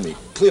 Just let me.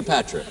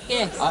 Cleopatra.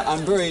 Yes.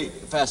 I'm very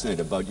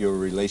fascinated about your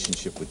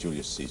relationship with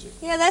Julius Caesar.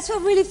 Yeah, that's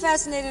what really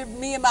fascinated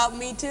me about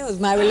me, too, is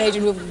my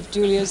relationship with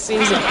Julius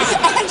Caesar.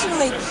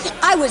 Actually,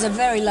 I was a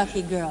very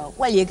lucky girl.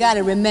 Well, you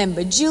gotta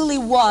remember, Julie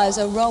was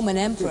a Roman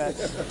emperor.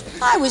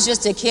 I was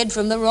just a kid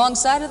from the wrong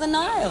side of the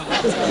Nile.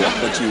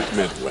 Yeah, but you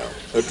meant well.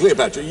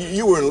 Cleopatra,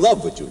 you were in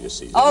love with Julius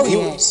Caesar. Oh,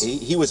 yes.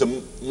 He was a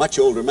much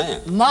older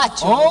man.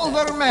 Much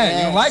older man.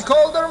 Yes. You like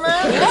older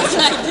men? Yes,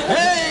 I do.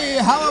 Hey,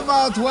 how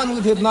about one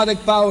with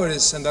hypnotic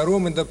powers and a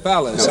room in the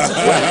palace?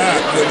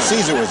 When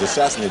Caesar was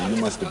assassinated, you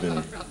must have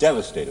been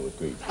devastated with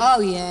grief.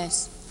 Oh,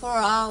 yes. For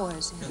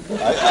hours.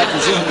 I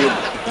presume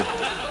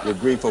your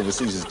grief over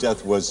Caesar's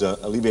death was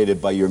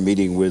alleviated by your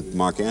meeting with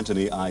Mark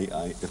Antony.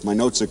 If my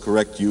notes are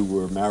correct, you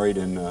were married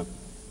in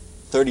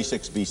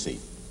 36 BC.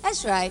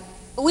 That's right.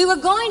 We were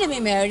going to be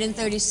married in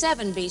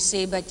 37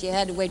 BC, but you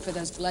had to wait for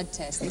those blood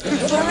tests.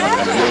 Bureaucracy.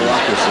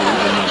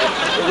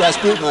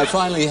 Rasputin, I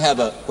finally have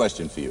a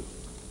question for you.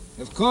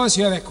 Of course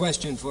you have a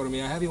question for me.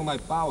 I have you in my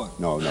power.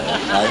 No.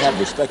 I have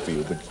respect for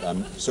you, but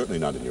I'm certainly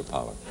not in your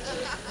power.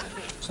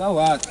 So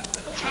what?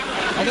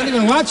 I don't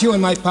even want you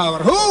in my power.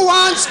 Who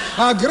wants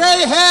a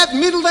gray-haired,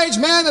 middle-aged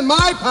man in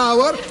my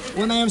power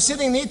when I am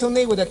sitting knee to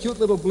knee with a cute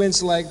little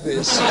blintz like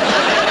this?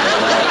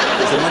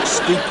 Was there much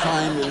street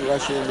crime in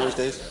Russia in those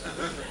days?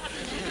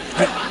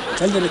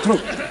 Tell you the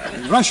truth.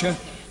 In Russia,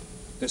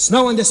 the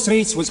snow in the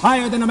streets was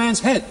higher than a man's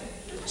head.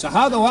 So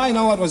how do I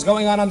know what was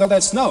going on under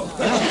that snow?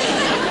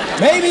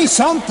 Maybe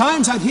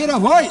sometimes I'd hear a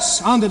voice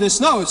under the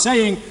snow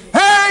saying,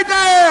 "Hey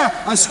there!"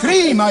 A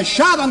scream, a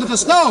shout under the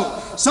snow.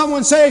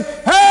 Someone saying,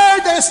 "Hey,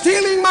 they're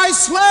stealing my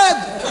sled!"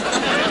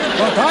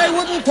 But I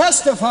wouldn't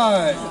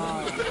testify.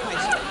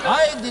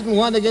 I didn't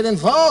want to get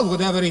involved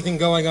with everything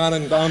going on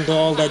under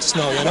all that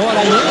snow. You know what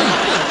I mean?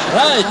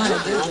 Right.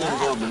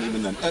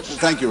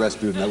 Thank you,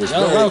 Rasputin. That was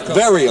welcome.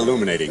 very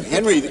illuminating.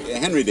 Henry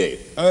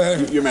Dave,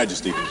 Your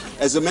Majesty,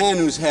 as a man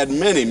who's had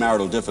many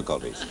marital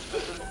difficulties,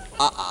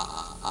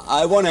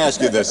 I want to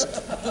ask you this.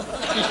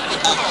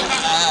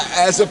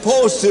 As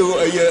opposed to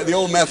the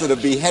old method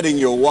of beheading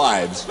your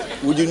wives,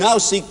 would you now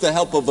seek the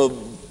help of a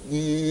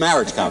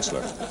marriage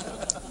counselor?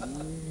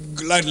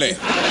 Gladly.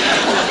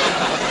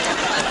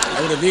 I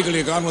would have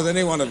eagerly gone with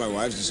any one of my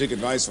wives to seek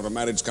advice from a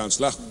marriage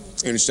counselor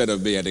instead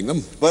of beheading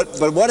them. But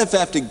what if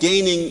after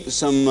gaining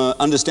some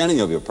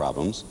understanding of your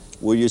problems,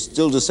 were you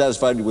still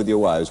dissatisfied with your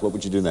wives? What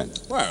would you do then?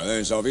 Well,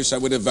 it's obvious I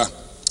would have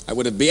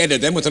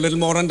beheaded them with a little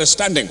more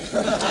understanding.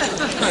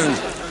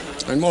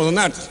 And more than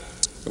that,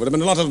 there would have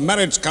been a lot of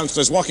marriage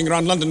counselors walking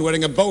around London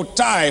wearing a bow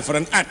tie for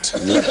an at.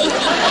 You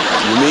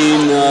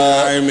mean,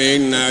 I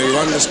mean, you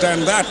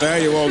understand that,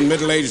 you old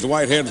middle-aged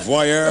white-haired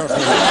voyeur?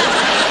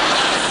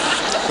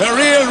 The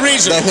real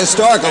reason the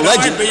historical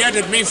legend I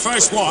beheaded me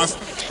first wife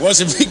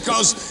was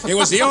because it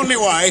was the only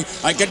way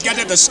I could get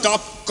her to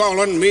stop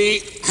calling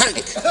me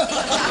Hank.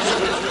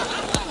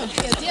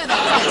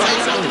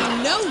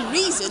 No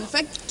reason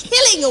for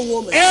killing a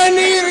woman.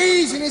 Any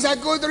reason is a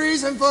good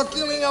reason for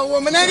killing a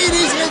woman. Any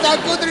reason is a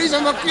good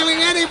reason for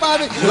killing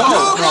anybody.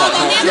 No.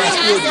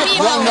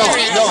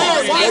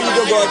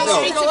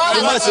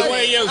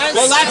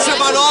 Well, that's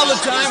about all the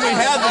time we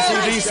have this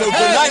evening. So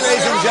good night,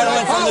 ladies and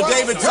gentlemen, from the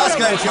David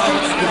Susskind Show.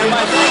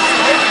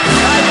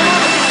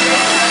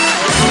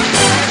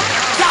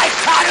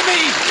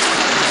 Dichotomy!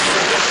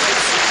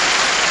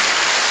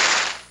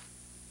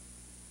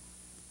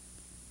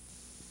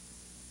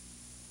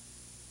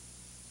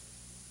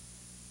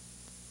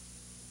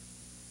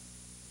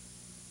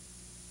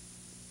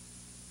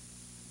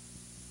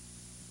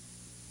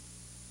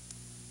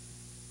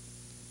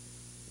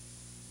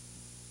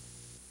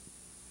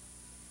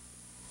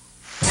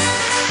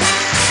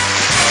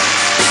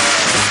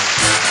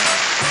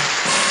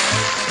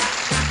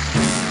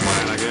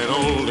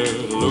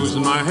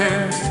 Losing my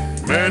hair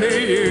many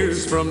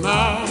years from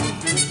now.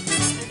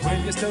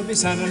 Will you still be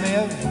sending me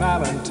a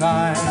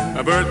Valentine?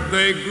 A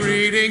birthday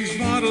greetings,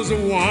 bottles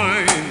of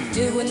wine.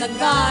 Doing the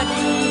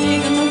garden,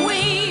 digging the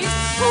weeds.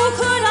 Who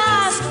could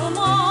ask for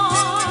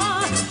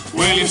more?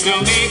 Will you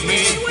still need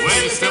me?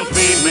 Will you still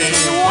feed me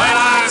when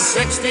I'm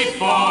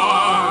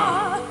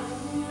 64?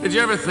 Did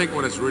you ever think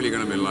what it's really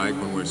going to be like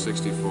when we're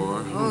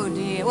 64? Oh,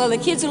 dear. Well, the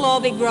kids will all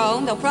be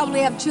grown. They'll probably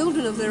have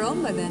children of their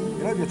own by then.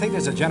 You know, if you think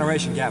there's a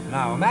generation gap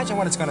now, imagine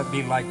what it's going to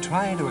be like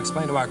trying to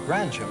explain to our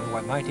grandchildren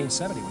what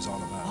 1970 was all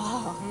about.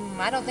 Oh,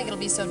 I don't think it'll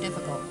be so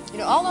difficult. You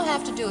know, all they'll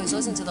have to do is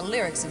listen to the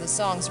lyrics of the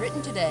songs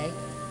written today,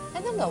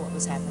 and they'll know what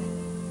was happening.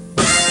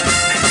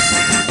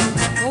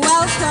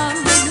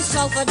 Welcome to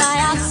sulfur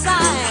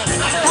dioxide.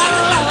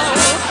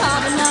 Hello,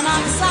 carbon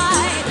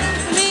monoxide.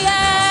 The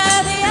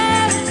air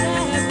is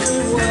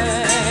everywhere.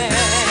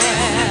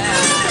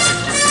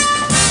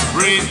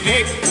 Breathe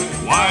deep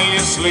while you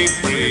sleep,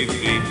 breathe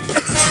deep.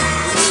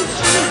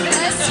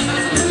 Bless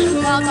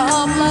you,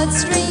 alcohol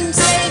bloodstream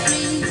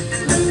safely,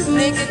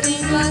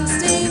 nicotine blunt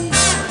steam.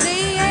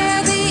 The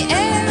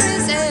air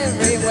is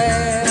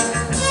everywhere.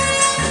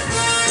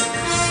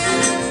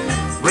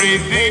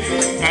 Breathe deep,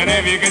 and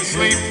if you can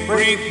sleep,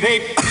 breathe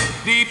deep,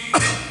 deep,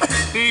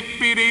 deep,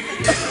 deep.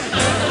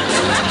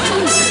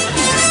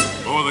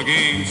 Oh, the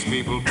games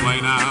people play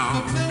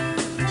now,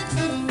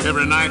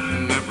 every night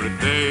and every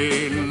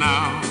day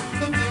now,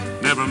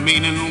 never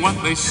meaning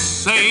what they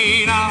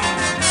say now,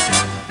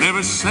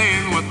 never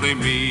saying what they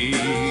mean.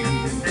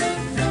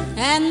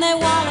 And they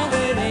while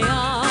away the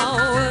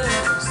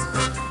hours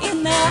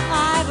in their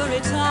ivory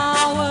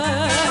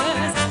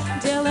towers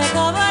till they're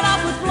covered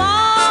up with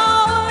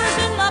flowers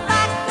in the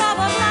back of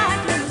a black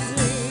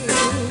limousine.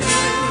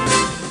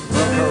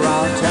 Look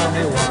around, tell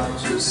me what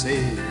you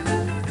see.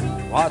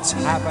 What's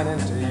happening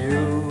to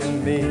you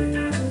and me?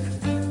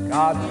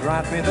 God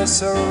grant me the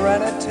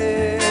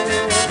serenity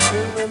to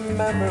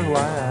remember who I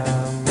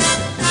am.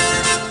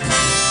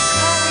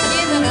 Are we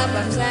giving up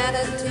our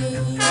sanity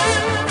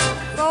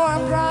for a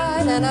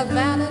pride and a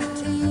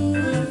vanity?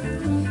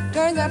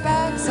 Turns our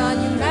backs on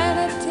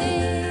humanity.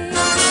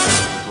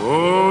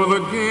 Oh,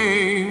 the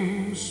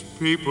games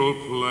people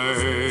play.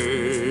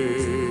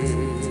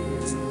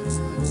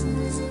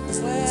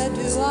 Where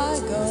do I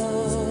go?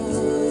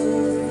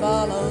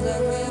 Follow the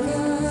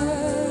river.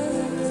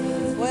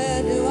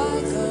 Where do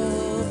I go?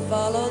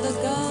 Follow the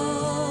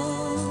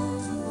gun.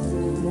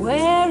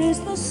 Where is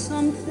the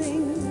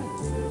something?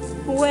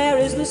 Where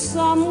is the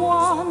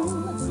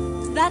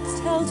someone that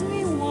tells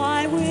me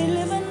why we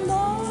live and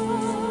die?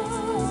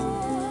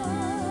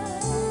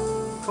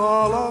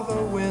 Follow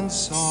the wind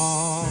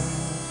song,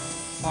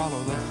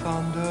 follow the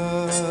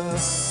thunder,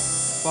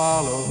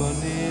 follow the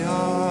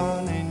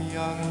neon in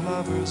young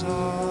lovers'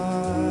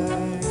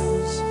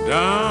 eyes.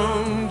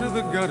 Down to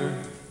the gutter,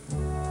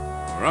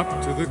 or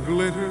up to the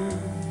glitter,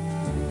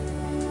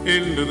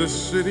 into the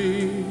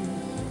city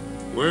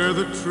where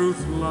the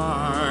truth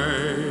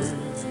lies.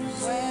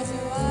 Where do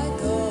I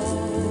go?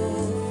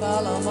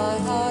 Follow my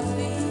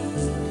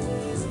heartbeat.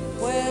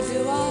 Where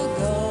do I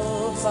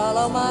go?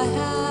 Follow my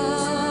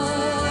hand.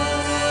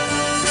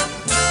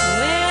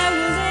 Where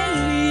will they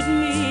lead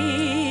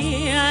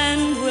me?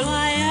 And will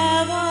I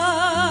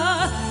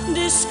ever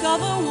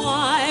discover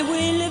why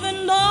we live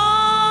and die?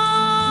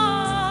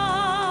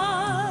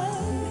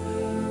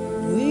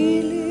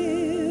 We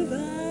live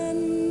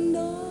and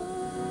die.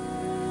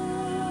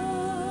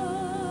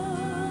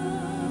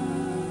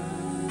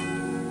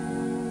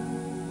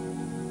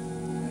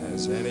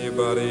 Has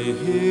anybody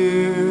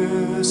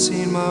here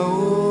seen my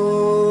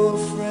old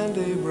friend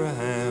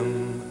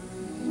Abraham?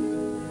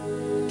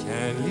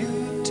 Can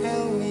you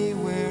tell me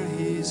where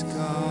he's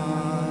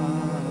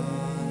gone?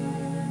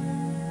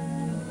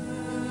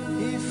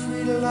 He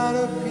freed a lot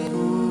of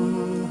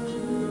people,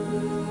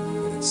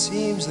 but it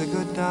seems the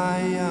good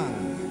die young.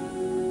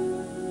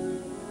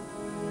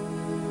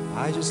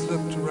 I just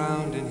looked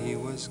around and he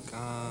was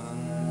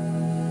gone.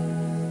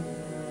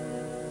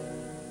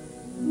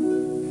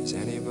 Has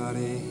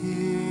anybody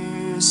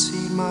here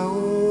seen my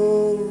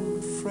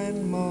old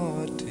friend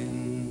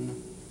Martin?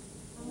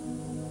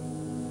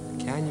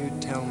 Can you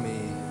tell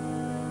me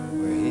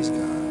where he's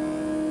gone?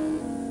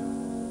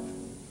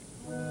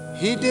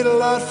 He did a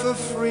lot for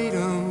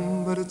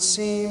freedom, but it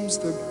seems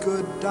the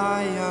good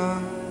die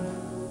young.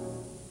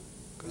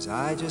 'Cause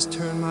I just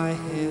turned my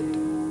head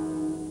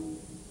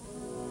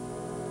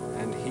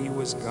and he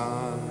was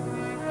gone.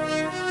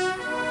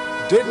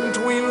 Didn't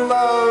we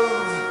love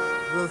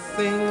the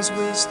things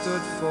we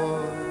stood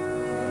for?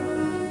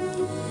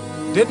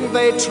 Didn't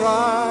they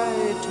try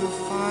to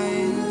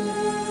find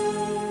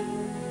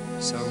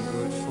some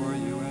good for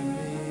you and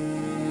me?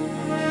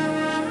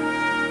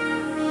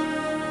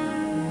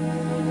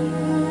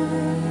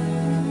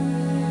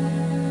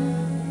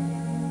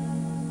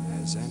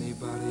 Has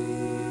anybody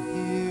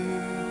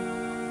here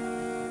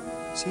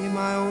seen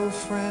my old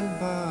friend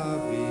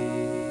Bobby?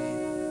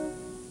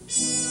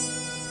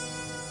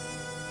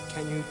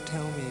 Can you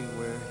tell me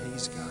where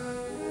he's gone?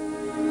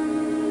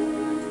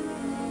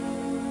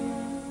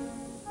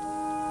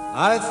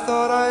 I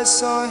thought I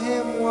saw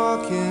him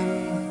walking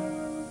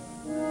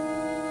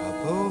up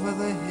over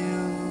the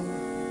hill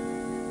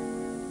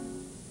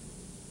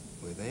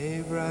with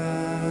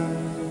Abraham,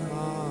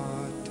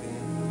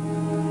 Martin,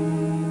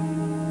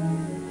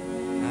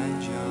 and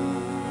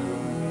John.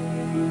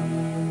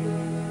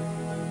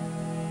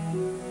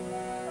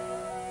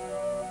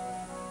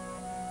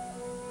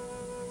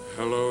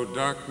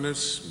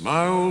 darkness,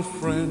 my old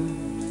friend,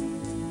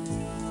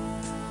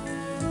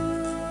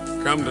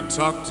 come to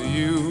talk to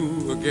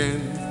you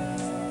again.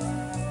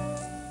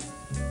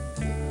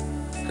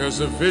 'Cause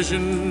a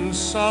vision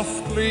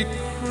softly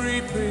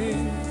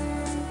creeping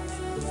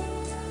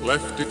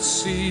left its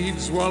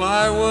seeds while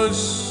I was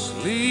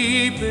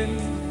sleeping,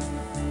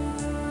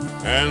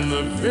 and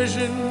the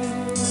vision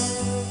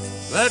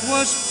that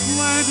was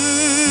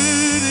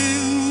planted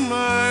in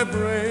my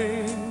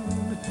brain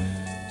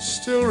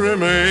still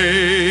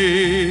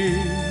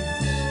remains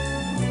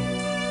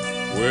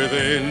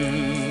within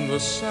the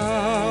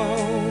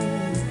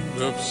sound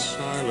of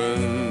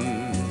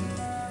silence.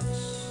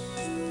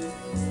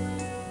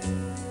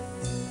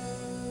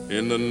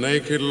 In the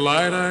naked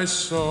light I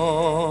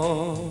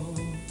saw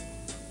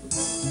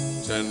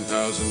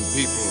 10,000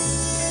 people,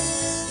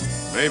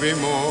 maybe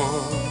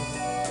more.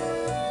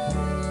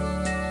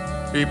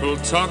 People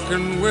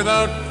talking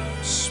without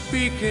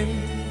speaking,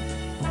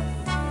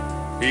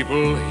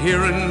 people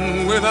hearing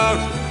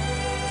without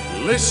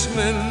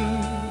listening,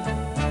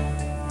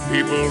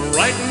 people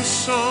writing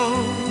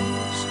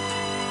songs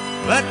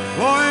that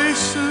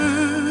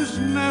voices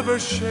never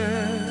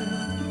share,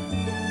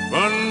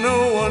 but no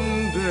one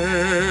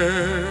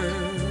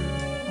dared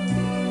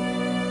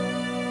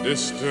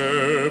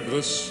disturb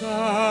the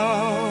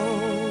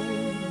sound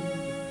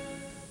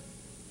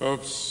of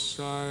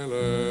silence.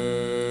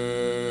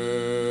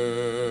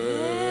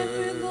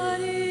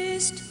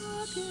 Everybody's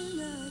talking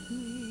at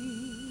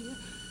me.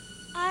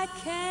 I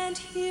can't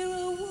hear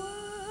a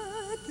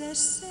word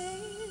they're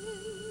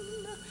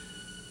saying,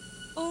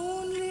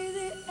 only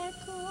the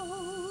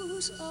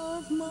echoes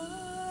of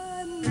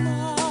my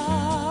mind.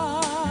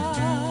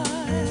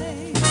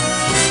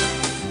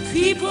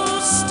 People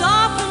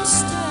stop and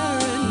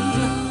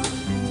staring.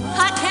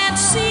 I can't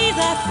see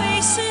their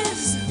faces,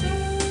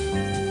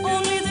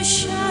 only the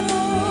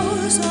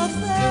shadows of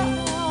their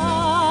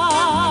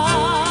eyes.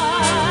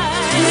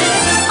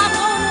 I'm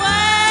going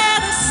where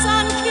the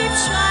sun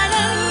keeps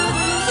shining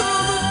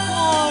through the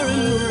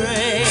pouring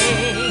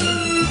rain,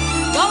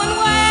 going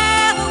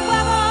where the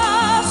weather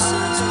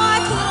suits my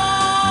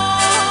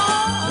clothes,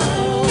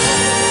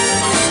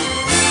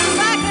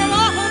 backing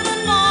off of the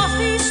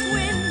northeast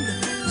wind,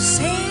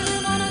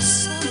 sailing on a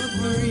summer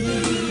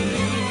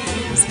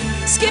breeze,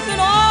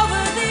 skipping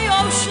over the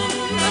ocean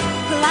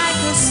like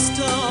a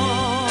stone.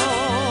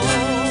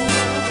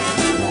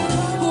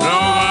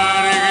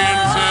 Nobody can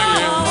tell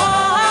you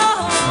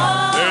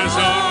there's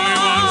only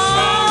one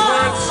song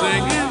worth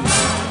singing.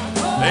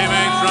 They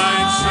may try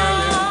and sell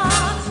you,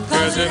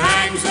 'cause it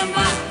hangs them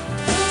up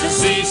to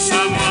see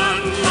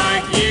someone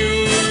like you.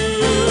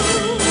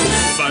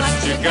 But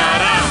you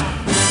gotta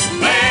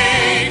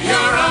make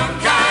your own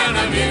kind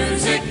of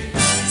music,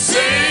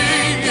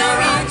 sing your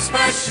own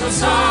special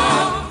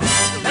song,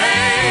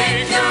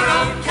 make your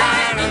own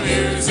kind of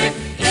music,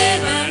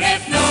 even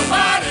if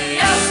nobody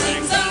else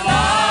sings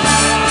along.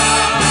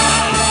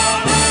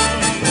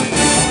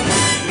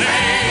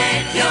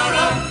 Make your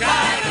own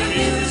kind of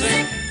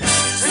music,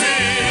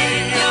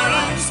 sing your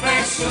own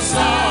special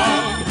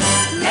song,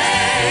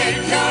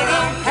 make your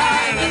own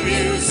kind of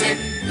music,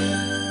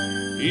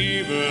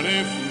 even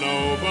if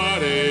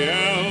nobody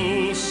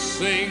else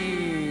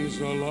sings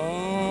along.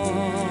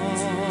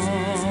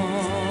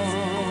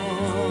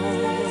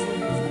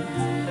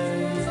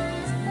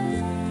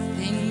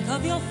 Think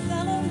of your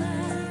fellow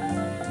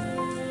man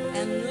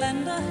and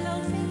lend a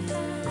helping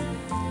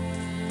hand.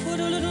 Put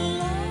a little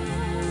love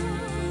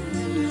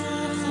in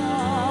your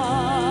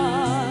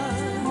heart.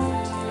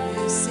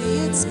 You see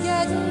it's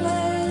getting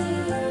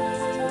late,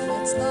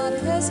 let's not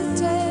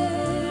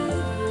hesitate.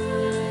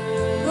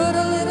 Put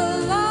a little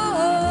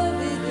love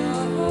in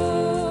your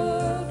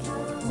heart.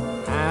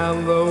 And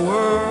the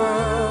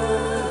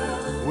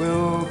world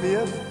will be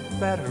a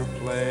better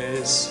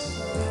place.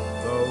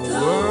 The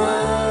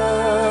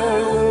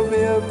world will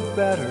be a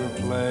better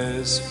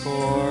place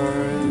for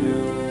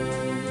you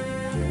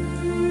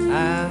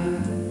and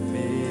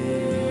me.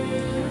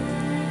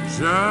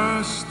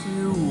 Just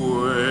you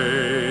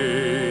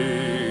wait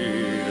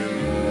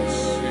and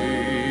see.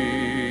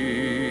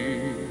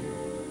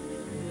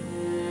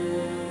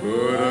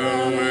 Put a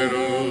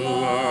little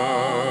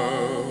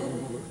love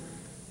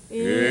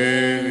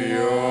in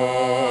your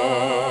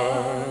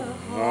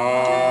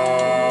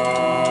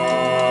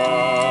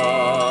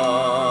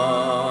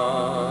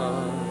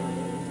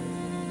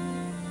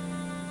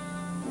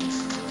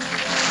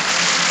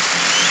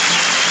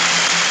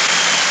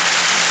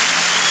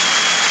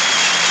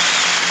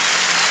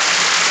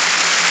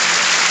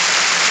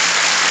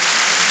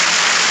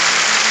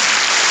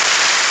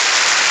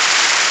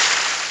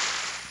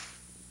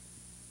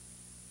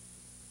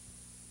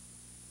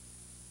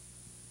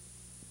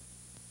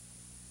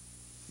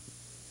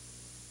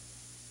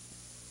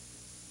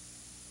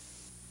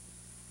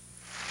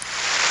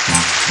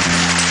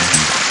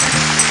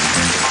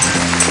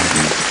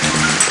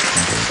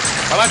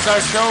Well, that's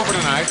our show for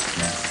tonight.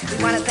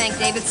 We want to thank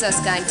David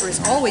Susskind for his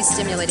always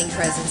stimulating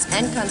presence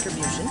and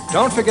contribution.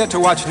 Don't forget to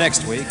watch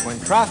next week when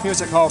Kraft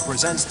Music Hall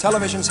presents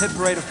television's hit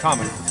parade of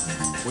comedy.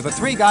 with the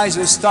three guys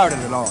who started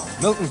it all.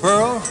 Milton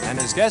Berle and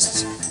his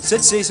guests,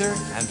 Sid Caesar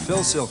and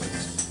Phil Silvers.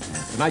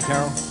 Good night,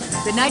 Carol.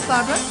 Good night,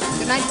 Barbara.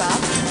 Good night, Bob.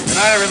 Good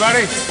night,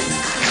 everybody.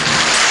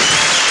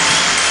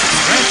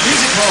 Kraft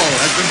Music Hall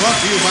has been brought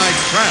to you by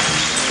Kraft.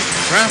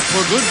 Kraft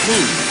for good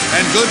food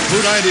and good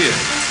food ideas.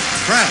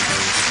 Kraft,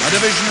 a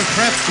division of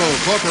Kraft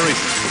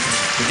Corporation.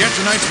 To get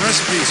tonight's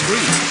recipes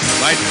free,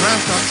 write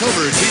Kraft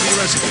October TV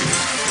recipes.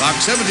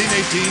 Box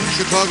 1718,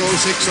 Chicago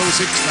 6069.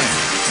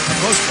 A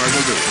postcard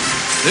will do.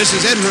 This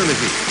is Ed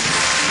Hurley.